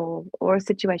way or a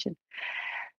situation.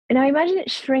 And now imagine it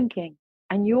shrinking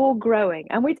and you're growing.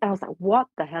 And I was like, what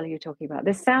the hell are you talking about?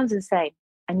 This sounds insane.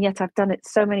 And yet I've done it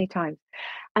so many times.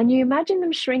 And you imagine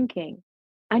them shrinking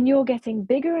and you're getting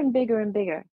bigger and bigger and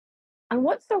bigger. And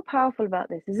what's so powerful about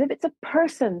this is if it's a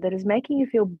person that is making you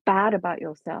feel bad about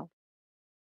yourself,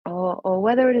 or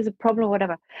whether it is a problem or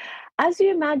whatever, as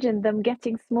you imagine them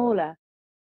getting smaller,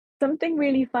 something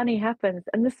really funny happens.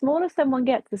 And the smaller someone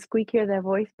gets, the squeakier their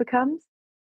voice becomes.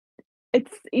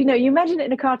 It's, you imagine it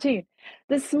in a cartoon.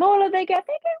 The smaller they get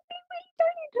really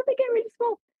tiny until they get really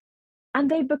small. And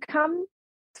they become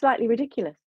slightly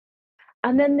ridiculous.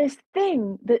 And then this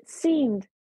thing that seemed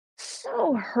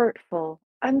so hurtful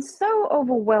and so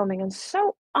overwhelming and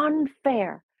so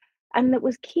unfair, and that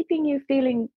was keeping you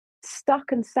feeling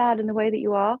stuck and sad in the way that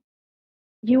you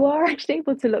are actually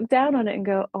able to look down on it and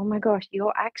go, oh my gosh,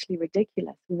 you're actually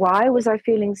ridiculous. Why was I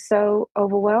feeling so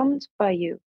overwhelmed by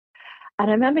you? And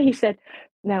I remember he said,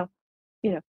 now,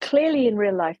 clearly in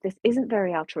real life, this isn't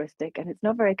very altruistic and it's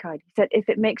not very kind. He said, if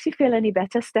it makes you feel any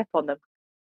better, step on them.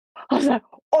 I was like,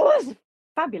 oh, that's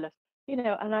fabulous.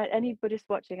 And any Buddhist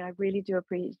watching, I really do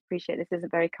appreciate this isn't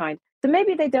very kind. So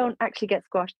maybe they don't actually get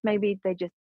squashed. Maybe they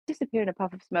just disappear in a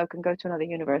puff of smoke and go to another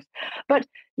universe. But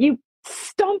you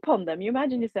stomp on them, you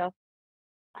imagine yourself,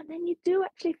 and then you do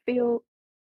actually feel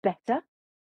better.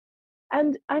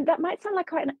 And that might sound like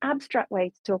quite an abstract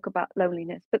way to talk about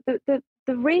loneliness, but the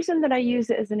reason that I use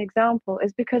it as an example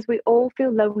is because we all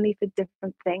feel lonely for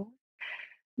different things.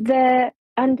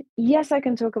 And yes, I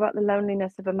can talk about the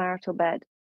loneliness of a marital bed.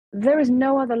 There is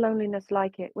no other loneliness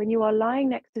like it. When you are lying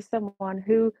next to someone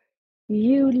who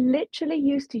you literally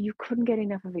you couldn't get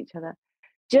enough of each other.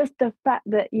 Just the fact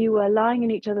that you were lying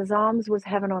in each other's arms was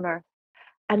heaven on earth.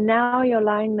 And now you're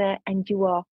lying there and you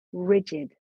are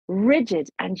rigid,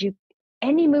 and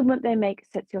any movement they make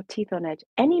sets your teeth on edge.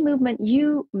 Any movement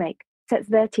you make sets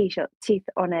their teeth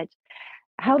on edge.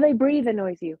 How they breathe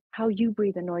annoys you. How you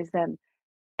breathe annoys them.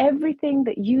 Everything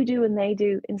that you do and they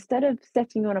do, instead of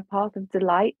setting you on a path of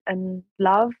delight and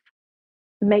love,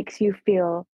 makes you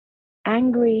feel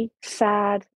angry,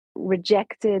 sad,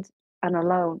 rejected, and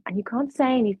alone. And you can't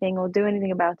say anything or do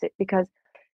anything about it because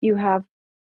you have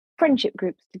friendship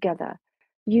groups together.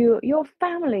 Your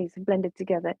families have blended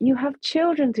together. You have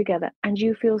children together, and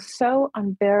you feel so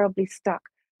unbearably stuck.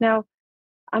 Now,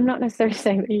 I'm not necessarily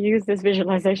saying that you use this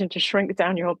visualization to shrink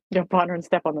down your partner and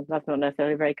step on them. That's not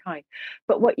necessarily very kind.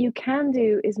 But what you can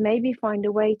do is maybe find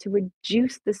a way to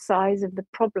reduce the size of the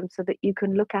problem so that you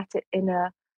can look at it in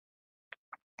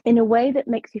a way that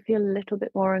makes you feel a little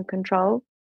bit more in control.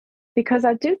 Because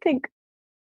I do think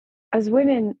as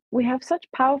women, we have such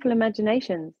powerful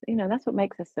imaginations. That's what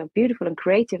makes us so beautiful and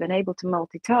creative and able to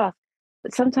multitask.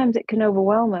 But sometimes it can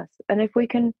overwhelm us. And if we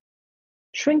can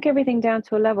shrink everything down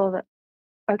to a level that,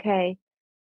 okay,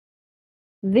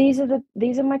 these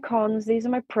are my cons, these are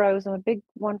my pros. I'm a big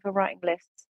one for writing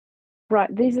lists.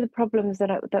 Right, these are the problems that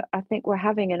I think we're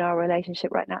having in our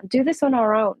relationship right now. Do this on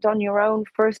your own,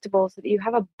 first of all, so that you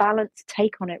have a balanced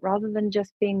take on it rather than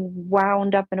just being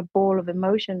wound up in a ball of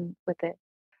emotion with it.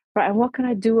 Right, and what can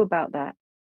I do about that?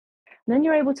 And then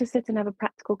you're able to sit and have a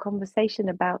practical conversation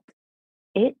about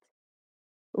it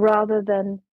rather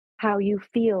than how you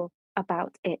feel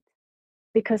about it.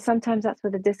 Because sometimes that's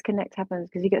where the disconnect happens,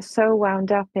 because you get so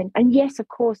wound up in, and yes, of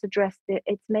course, address it.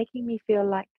 It's making me feel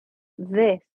like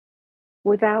this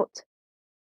without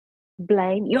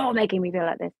blame. You're making me feel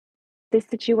like this. This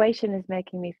situation is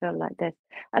making me feel like this.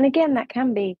 And again, that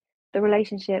can be the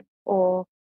relationship, or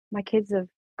my kids have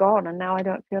gone and now I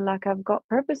don't feel like I've got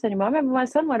purpose anymore. I remember my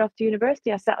son went off to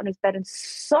university. I sat on his bed and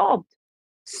sobbed.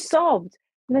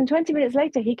 And then 20 minutes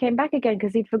later, he came back again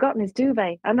because he'd forgotten his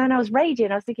duvet. And then I was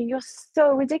raging. I was thinking, you're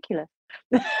so ridiculous.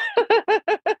 And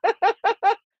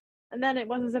then it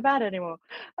wasn't so bad anymore.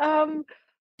 And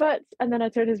then I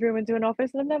turned his room into an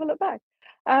office and I've never looked back.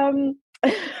 That's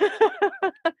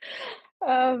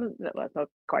not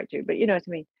quite true, but you know what I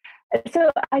mean.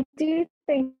 So I do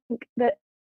think that,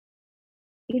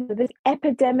 this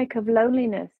epidemic of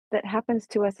loneliness that happens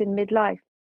to us in midlife,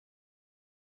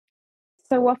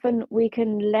 so often we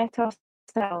can let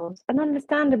ourselves, and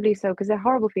understandably so, because they're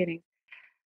horrible feelings,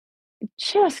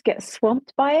 just get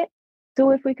swamped by it.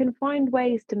 So if we can find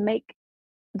ways to make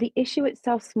the issue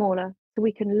itself smaller, so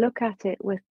we can look at it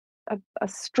with a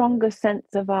stronger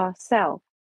sense of ourself,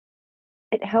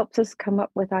 it helps us come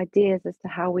up with ideas as to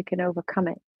how we can overcome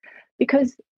it.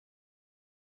 Because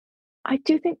I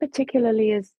do think,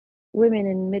 particularly as women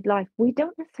in midlife, we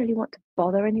don't necessarily want to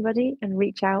bother anybody and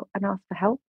reach out and ask for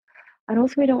help. And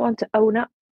also we don't want to own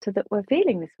up to that we're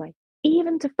feeling this way,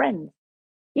 even to friends.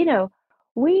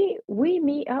 We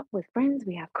meet up with friends,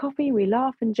 we have coffee, we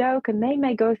laugh and joke, and they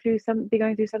may be going through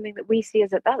something that we see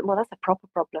as that's a proper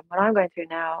problem. What I'm going through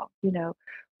now, we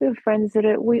have friends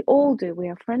we all do. We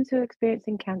have friends who are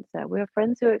experiencing cancer. We have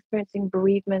friends who are experiencing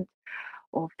bereavement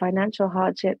or financial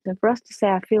hardships. And for us to say,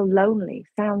 I feel lonely,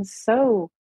 sounds so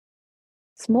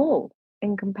small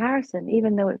in comparison,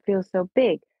 even though it feels so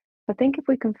big. I think if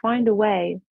we can find a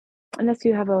way, unless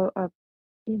you have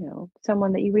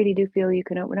someone that you really do feel you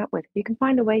can open up with, you can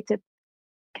find a way to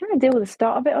kind of deal with the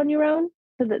start of it on your own,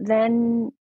 so that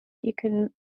then you can,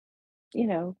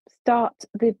 start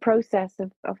the process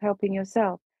of helping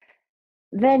yourself.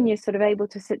 Then you're sort of able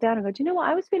to sit down and go, do you know what?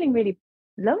 I was feeling really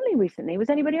lonely recently. Was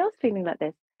anybody else feeling like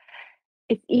this?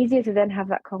 It's easier to then have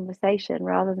that conversation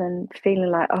rather than feeling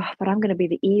like, oh, but I'm going to be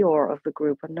the Eeyore of the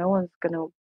group and no one's going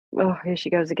to, oh, here she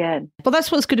goes again. Well,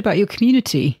 that's what's good about your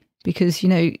community, because,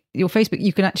 your Facebook,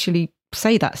 you can actually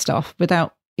say that stuff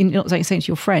without, you're not saying it to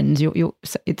your friends.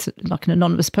 It's like an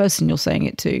anonymous person you're saying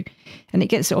it to, and it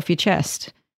gets it off your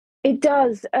chest. It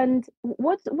does. And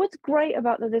what's great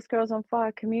about the This Girl's on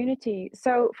Fire community,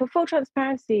 so for full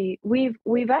transparency, we've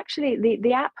actually,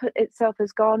 the app itself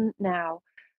has gone now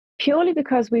purely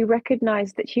because we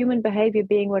recognize that human behavior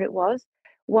being what it was,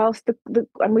 whilst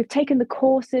and we've taken the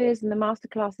courses and the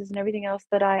masterclasses and everything else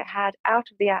that I had out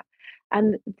of the app,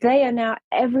 and they are now,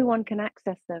 everyone can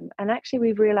access them. And actually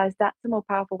we've realized that's a more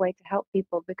powerful way to help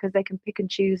people, because they can pick and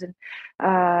choose and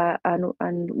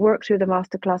work through the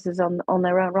masterclasses on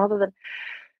their own, rather than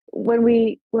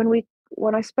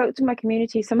when I spoke to my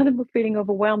community, some of them were feeling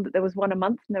overwhelmed that there was one a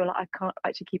month, and they were like, I can't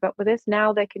actually keep up with this.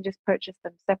 Now they can just purchase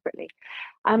them separately.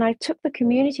 And I took the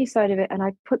community side of it and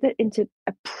I put it into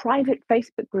a private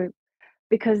Facebook group,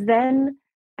 because then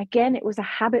again, it was a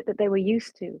habit that they were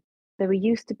used to. They were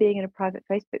used to being in a private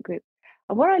Facebook group.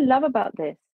 And what I love about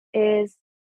this is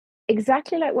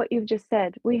exactly like what you've just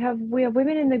said. We have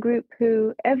women in the group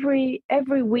who every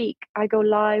week I go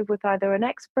live with either an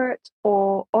expert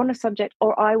or on a subject,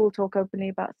 or I will talk openly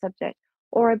about a subject,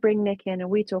 or I bring Nick in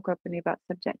and we talk openly about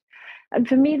subject. And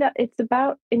for me, that it's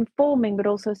about informing but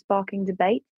also sparking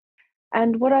debate.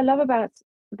 And what I love about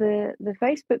the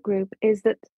Facebook group is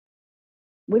that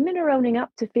women are owning up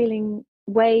to feeling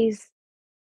ways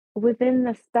within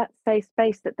that safe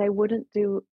space that they wouldn't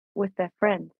do with their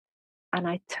friends. And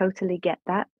I totally get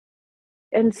that.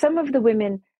 And some of the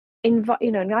women invite,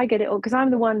 and I get it all, because I'm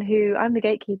the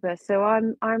gatekeeper. So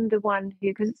I'm the one who,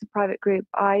 because it's a private group,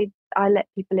 I let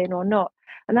people in or not.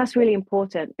 And that's really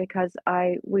important, because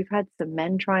we've had some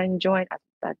men try and join.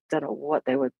 I don't know what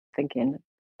they were thinking.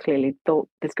 Clearly thought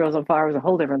This Girl's on Fire was a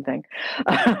whole different thing.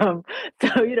 So,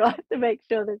 I have to make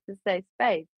sure there's a safe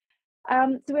space.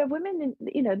 So we have women,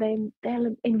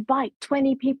 they'll invite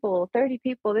 20 people, 30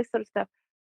 people, this sort of stuff.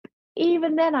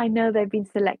 Even then, I know they've been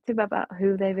selective about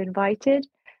who they've invited,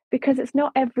 because it's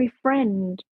not every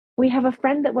friend. We have a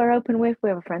friend that we're open with, we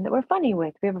have a friend that we're funny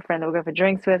with, we have a friend that we go for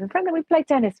drinks with, a friend that we play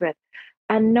tennis with.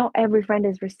 And not every friend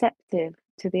is receptive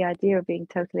to the idea of being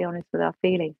totally honest with our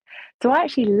feelings. So I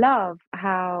actually love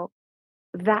how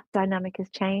that dynamic has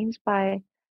changed by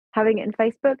having it in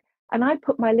Facebook. And I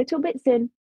put my little bits in,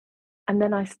 and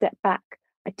then I step back.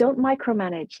 I don't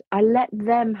micromanage. I let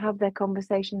them have their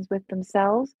conversations with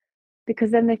themselves,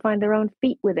 because then they find their own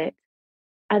feet with it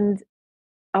and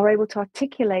are able to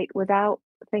articulate without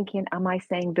thinking, am I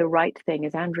saying the right thing?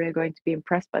 Is Andrea going to be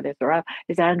impressed by this? Or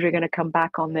is Andrea going to come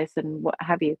back on this and what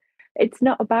have you? It's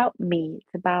not about me.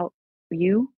 It's about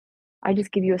you. I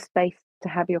just give you a space to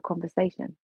have your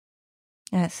conversation.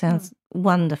 That sounds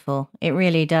wonderful. It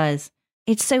really does.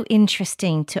 It's so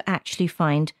interesting to actually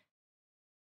find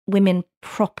women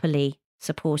properly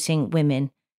supporting women.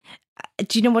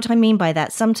 Do you know what I mean by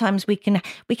that? Sometimes we can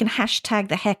hashtag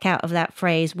the heck out of that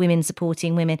phrase, women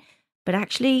supporting women, but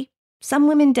actually some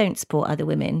women don't support other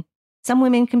women. Some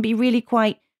women can be really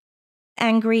quite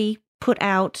angry, put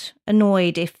out,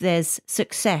 annoyed if there's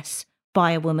success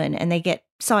by a woman and they get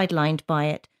sidelined by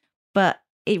it. But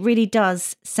it really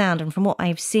does sound, and from what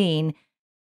I've seen,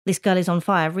 This Girl is on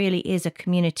Fire really is a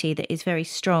community that is very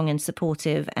strong and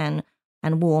supportive and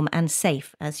warm and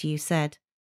safe, as you said.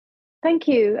 Thank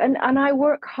you. And I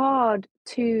work hard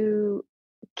to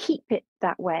keep it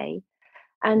that way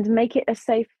and make it a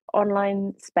safe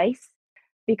online space,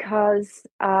 because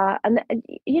I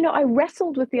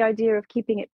wrestled with the idea of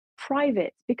keeping it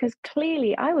private, because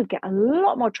clearly I would get a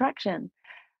lot more traction,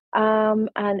 and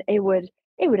it would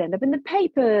end up in the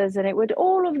papers, and it would,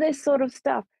 all of this sort of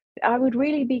stuff. I would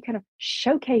really be kind of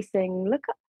showcasing, look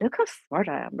how smart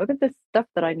I am, look at this stuff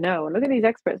that I know, and look at these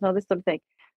experts and all this sort of thing.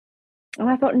 And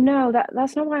I thought, no,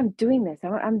 that's not why I'm doing this.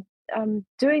 I'm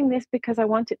doing this because I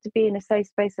want it to be in a safe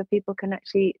space so people can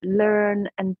actually learn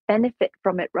and benefit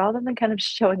from it, rather than kind of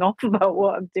showing off about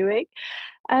what I'm doing.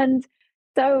 And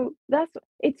so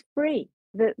it's free.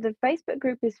 The Facebook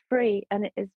group is free and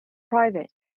it is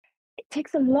private. It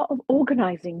takes a lot of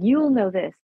organizing. You'll know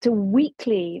this. to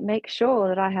weekly make sure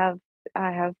that I have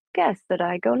guests, that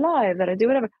I go live, that I do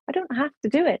whatever. I don't have to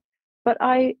do it, but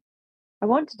I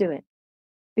want to do it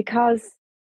because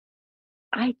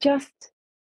I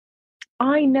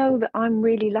know that I'm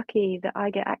really lucky that I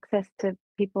get access to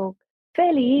people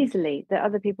fairly easily that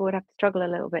other people would have to struggle a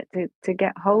little bit to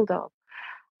get hold of.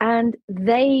 And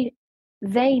they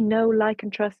know, like,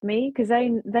 and trust me, because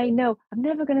they know I'm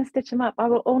never going to stitch them up. I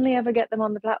will only ever get them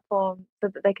on the platform so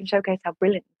that they can showcase how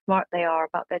brilliant and smart they are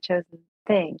about their chosen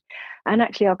thing. And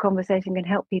actually our conversation can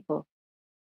help people.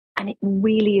 And it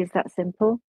really is that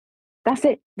simple. That's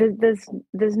it. There's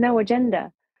no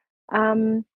agenda.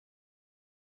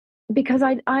 Because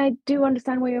I do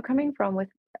understand where you're coming from with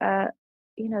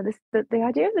this the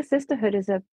idea of the sisterhood is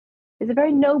a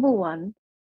very noble one.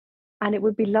 And it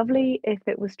would be lovely if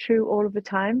it was true all of the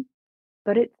time,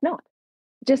 but it's not.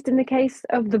 Just in the case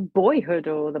of the boyhood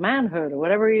or the manhood or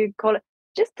whatever you call it,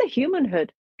 just the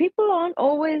humanhood. People aren't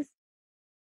always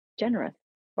generous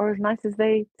or as nice as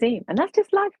they seem. And that's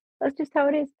just life. That's just how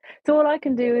it is. So all I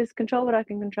can do is control what I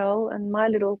can control. And my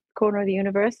little corner of the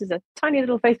universe is a tiny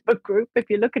little Facebook group, if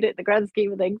you look at it in the grand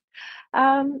scheme of things.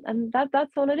 And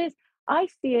that's all it is. I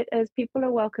see it as people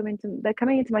are they're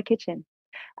coming into my kitchen.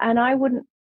 And I wouldn't,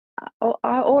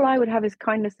 all I would have is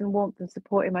kindness and warmth and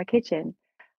support in my kitchen.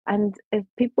 And if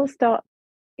people start,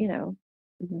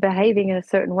 behaving in a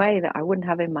certain way that I wouldn't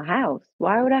have in my house,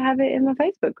 why would I have it in my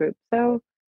Facebook group? So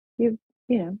it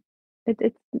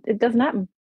doesn't happen.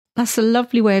 That's a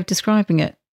lovely way of describing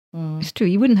it. It's true.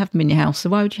 You wouldn't have them in your house, so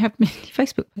why would you have them in your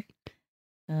Facebook page?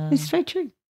 It's very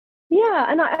true. Yeah,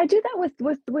 and I do that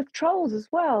with trolls as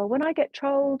well. When I get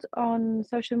trolled on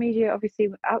social media, obviously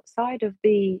outside of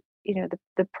the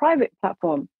private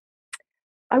platform,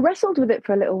 I wrestled with it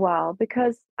for a little while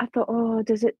because I thought,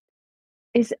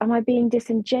 am I being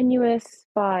disingenuous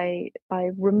by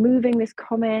removing this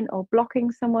comment or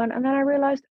blocking someone? And then I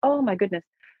realized, oh my goodness,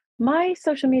 my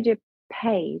social media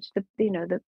page, the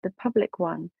public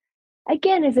one,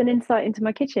 again, is an insight into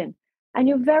my kitchen. And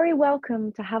you're very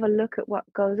welcome to have a look at what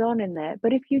goes on in there.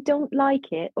 But if you don't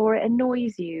like it, or it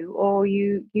annoys you, or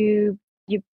you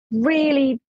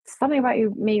really, something about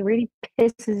me really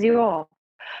pisses you off,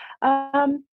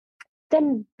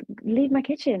 then leave my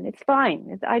kitchen. It's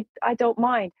fine. I don't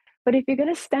mind. But if you're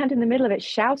going to stand in the middle of it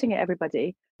shouting at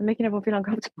everybody and making everyone feel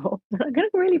uncomfortable, I'm going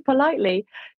to really politely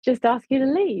just ask you to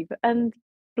leave and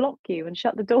block you and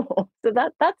shut the door. So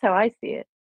that's how I see it.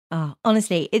 Oh,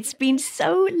 honestly, it's been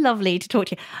so lovely to talk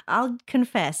to you. I'll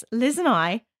confess, Liz and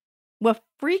I were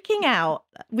freaking out.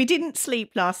 We didn't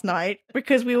sleep last night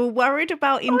because we were worried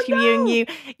about interviewing you.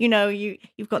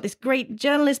 You've got this great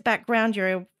journalist background.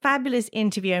 You're a fabulous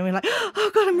interviewer. And we're like,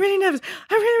 oh God, I'm really nervous.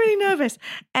 I'm really, really nervous.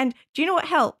 And do you know what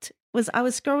helped? Was I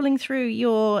was scrolling through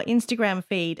your Instagram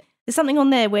feed. There's something on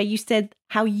there where you said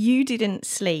how you didn't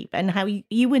sleep and how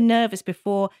you were nervous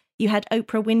before you had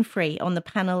Oprah Winfrey on the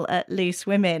panel at Loose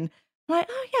Women. I'm like,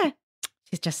 oh yeah,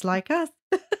 she's just like us.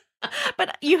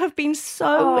 But you have been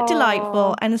so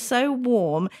delightful and so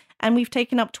warm, and we've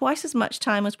taken up twice as much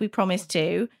time as we promised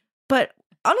to. But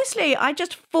honestly, I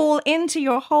just fall into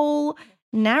your whole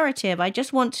narrative. I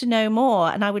just want to know more,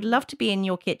 and I would love to be in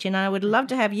your kitchen, and I would love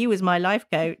to have you as my life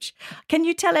coach. Can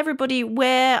you tell everybody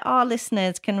where our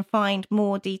listeners can find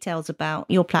more details about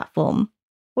your platform?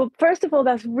 Well, first of all,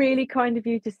 that's really kind of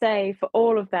you to say, for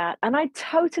all of that. And I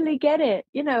totally get it.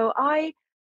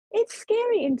 It's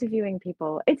scary interviewing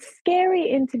people. It's scary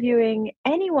interviewing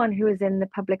anyone who is in the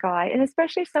public eye, and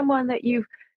especially someone that you've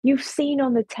seen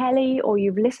on the telly or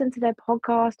you've listened to their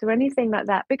podcast or anything like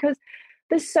that, because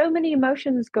there's so many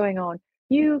emotions going on.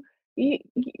 You're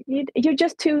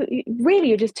just two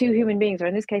human beings, or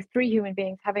in this case, three human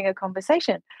beings having a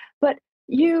conversation. But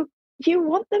you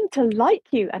want them to like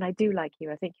you, and I do like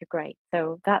you. I think you're great,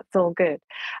 so that's all good.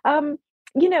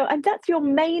 And that's your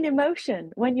main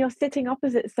emotion when you're sitting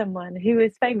opposite someone who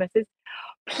is famous, is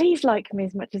please like me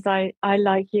as much as I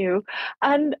like you.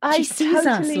 And I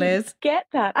totally get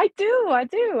that. I do. I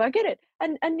get it.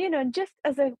 And just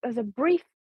as a brief,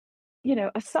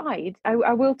 aside,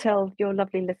 I will tell your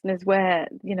lovely listeners where,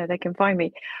 they can find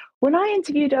me. When I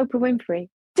interviewed Oprah Winfrey,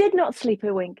 did not sleep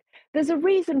a wink. There's a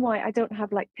reason why I don't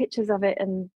have like pictures of it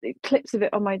and clips of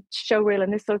it on my show reel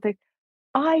and this sort of thing.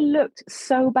 I looked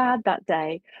so bad that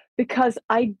day because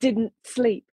I didn't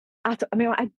sleep I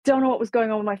don't know what was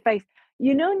going on with my face.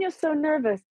 And you're so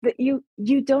nervous that you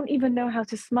don't even know how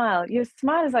to smile. Your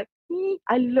smile is like,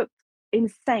 I looked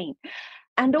insane.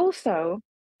 And also,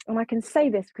 and I can say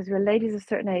this because we're ladies of a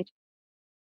certain age,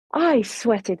 I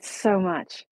sweated so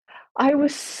much. I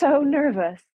was so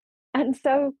nervous. And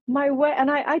so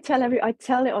I tell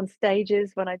it on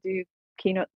stages when I do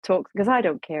keynote talks because I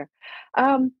don't care.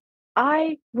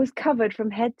 I was covered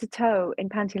from head to toe in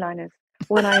panty liners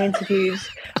when I interviewed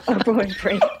Oprah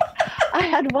Winfrey. I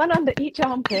had one under each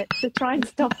armpit to try and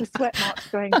stop the sweat marks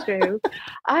going through.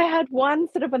 I had one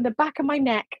sort of on the back of my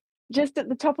neck, just at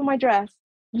the top of my dress,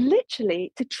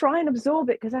 literally to try and absorb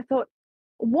it, because I thought,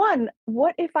 one,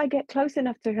 what if I get close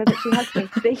enough to her that she hugs me?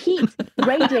 The heat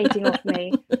radiating off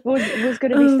me was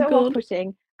going to be so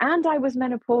off-putting, and I was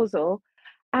menopausal,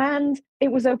 and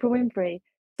it was Oprah Winfrey.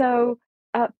 So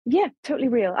yeah, totally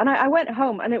real. And I went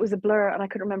home and it was a blur and I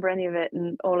couldn't remember any of it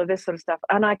and all of this sort of stuff.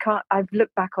 And I've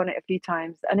looked back on it a few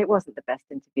times and it wasn't the best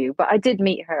interview, but I did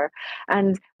meet her.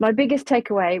 And my biggest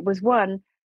takeaway was, one,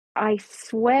 I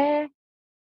swear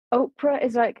Oprah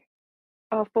is like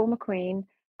our former queen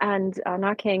and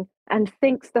our king, and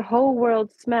thinks the whole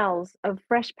world smells of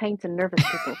fresh paint and nervous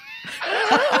people.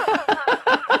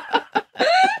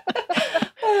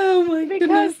 Oh my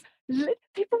goodness. Because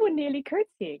people were nearly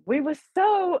curtsying. We were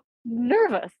so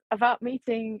nervous about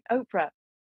meeting Oprah.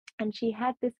 And she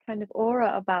had this kind of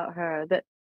aura about her that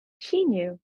she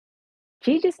knew.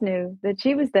 She just knew that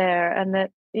she was there and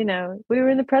that, we were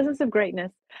in the presence of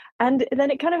greatness. And then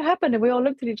it kind of happened and we all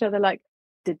looked at each other like,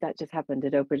 did that just happen?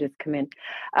 Did Oprah just come in?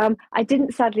 I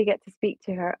didn't sadly get to speak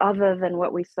to her other than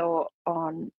what we saw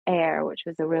on air, which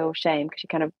was a real shame because she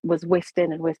kind of was whisked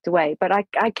in and whisked away. But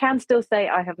I can still say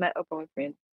I have met Oprah Winfrey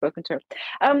and spoken to her.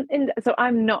 So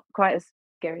I'm not quite as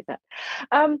scary as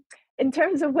that. In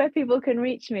terms of where people can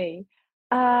reach me,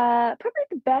 probably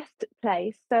the best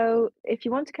place. So if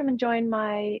you want to come and join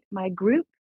my group,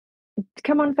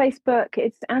 come on Facebook.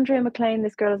 It's Andrea McLean,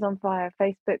 This Girl Is on Fire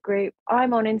Facebook group.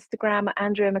 I'm on Instagram at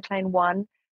Andrea McLean 1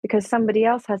 because somebody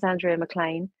else has Andrea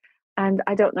McLean and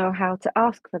I don't know how to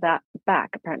ask for that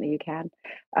back. Apparently you can.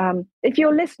 If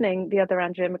you're listening, the other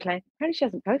Andrea McLean, apparently she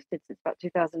hasn't posted since about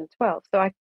 2012, so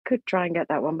I could try and get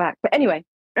that one back. But anyway,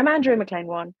 I'm Andrea McLean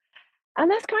 1 and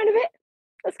that's kind of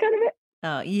it.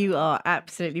 Oh, you are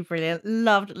absolutely brilliant.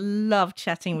 Loved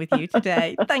chatting with you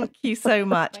today. Thank you so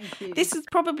much. Thank you. This is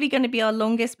probably going to be our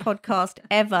longest podcast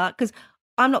ever because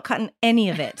I'm not cutting any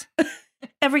of it.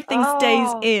 Everything stays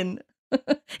in,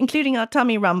 including our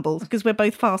tummy rumbles because we're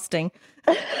both fasting.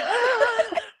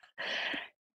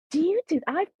 Do you do?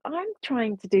 I'm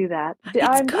trying to do that.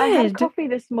 It's good. I had coffee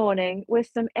this morning with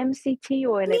some MCT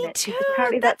oil in it. Me too.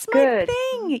 Apparently that's my good.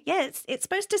 thing. Yes, it's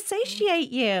supposed to satiate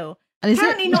you. And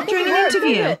Apparently not during an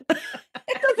interview.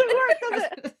 It doesn't work, does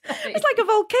it? It's like a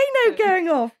volcano going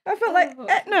off. I felt like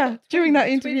Etna during that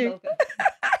interview.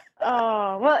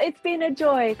 Oh, well, it's been a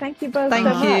joy. Thank you both so Thank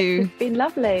much. you. It's been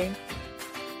lovely.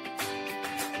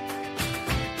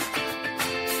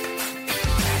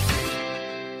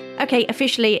 Okay,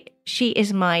 officially, she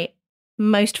is my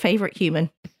most favourite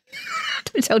human.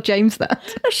 Don't tell James that.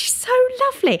 Oh, she's so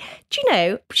lovely. Do you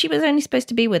know, she was only supposed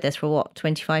to be with us for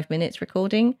 25 minutes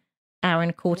recording? Hour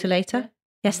and a quarter later.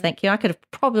 Yes, thank you. I could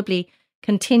have probably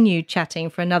continued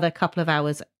chatting for another couple of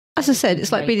hours. As I said,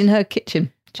 it's like being in her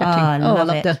kitchen chatting. Oh, I I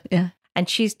loved her. Yeah. And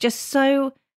she's just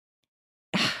so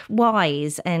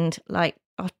wise and like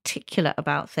articulate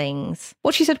about things.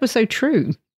 What she said was so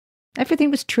true. Everything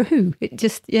was true. It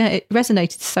just, it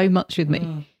resonated so much with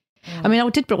me. I mean, I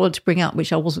did want to bring up,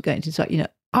 which I wasn't going to, so,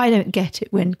 I don't get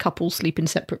it when couples sleep in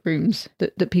separate rooms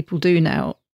that people do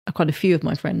now. Quite a few of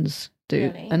my friends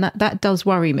do. Really? And that does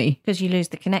worry me. Because you lose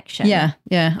the connection. Yeah.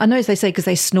 I know as they say because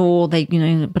they snore, but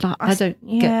I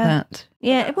don't get that.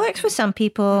 Yeah, it works for some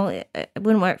people. It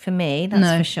wouldn't work for me,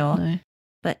 that's for sure. No.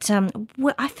 But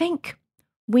I think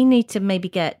we need to maybe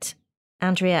get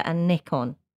Andrea and Nick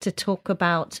on to talk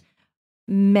about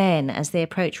men as they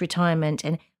approach retirement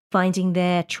and finding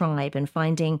their tribe and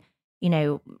finding,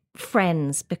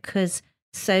 friends, because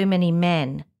so many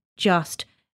men just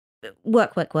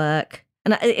work.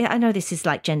 And I know this is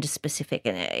like gender specific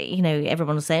and,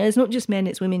 everyone will say, it's not just men,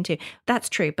 it's women too. That's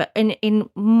true. But in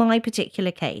my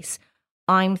particular case,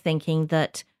 I'm thinking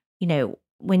that,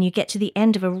 when you get to the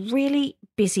end of a really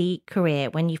busy career,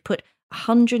 when you've put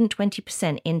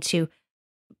 120% into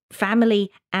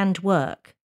family and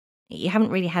work, you haven't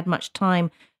really had much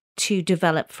time to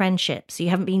develop friendships. You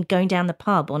haven't been going down the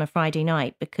pub on a Friday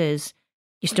night because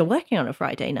you're still working on a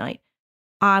Friday night.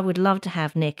 I would love to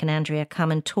have Nick and Andrea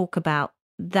come and talk about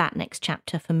that next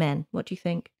chapter for men. What do you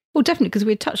think? Well, definitely, because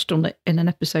we had touched on it in an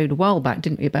episode a while back,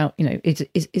 didn't we, about,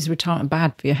 is retirement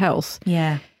bad for your health?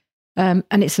 Yeah. And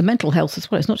it's the mental health as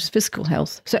well. It's not just physical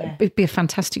health. So it'd be a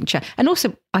fantastic chat. And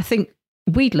also, I think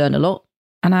we'd learn a lot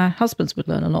and our husbands would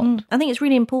learn a lot. I think it's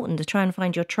really important to try and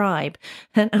find your tribe.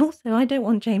 And also, I don't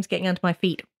want James getting under my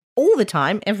feet all the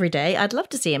time, every day. I'd love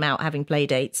to see him out having play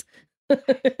dates.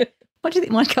 What do you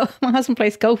think? My husband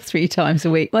plays golf 3 times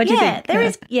a week. What do you think?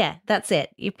 That's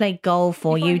it. You play golf,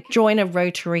 or you join a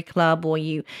Rotary club, or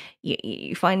you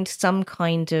find some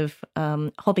kind of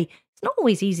hobby. It's not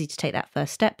always easy to take that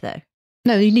first step, though.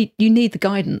 No, you need the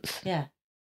guidance. Yeah.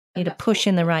 You need to push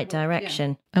in the right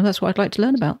direction. Yeah. And that's what I'd like to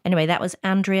learn about. Anyway, that was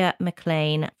Andrea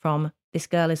McLean from This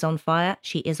Girl Is On Fire.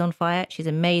 She is on fire. She's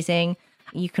amazing.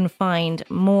 You can find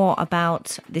more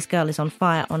about This Girl Is On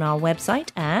Fire on our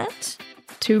website at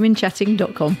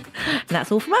twowomenchatting.com. And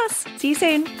that's all from us. See you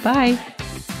soon. Bye.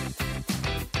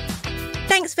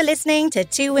 Thanks for listening to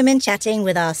Two Women Chatting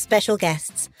with our special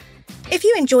guests. If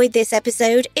you enjoyed this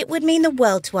episode, it would mean the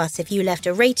world to us if you left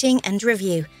a rating and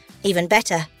review. Even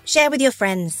better, share with your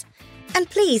friends. And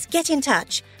please get in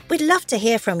touch. We'd love to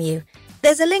hear from you.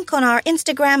 There's a link on our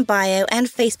Instagram bio and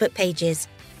Facebook pages.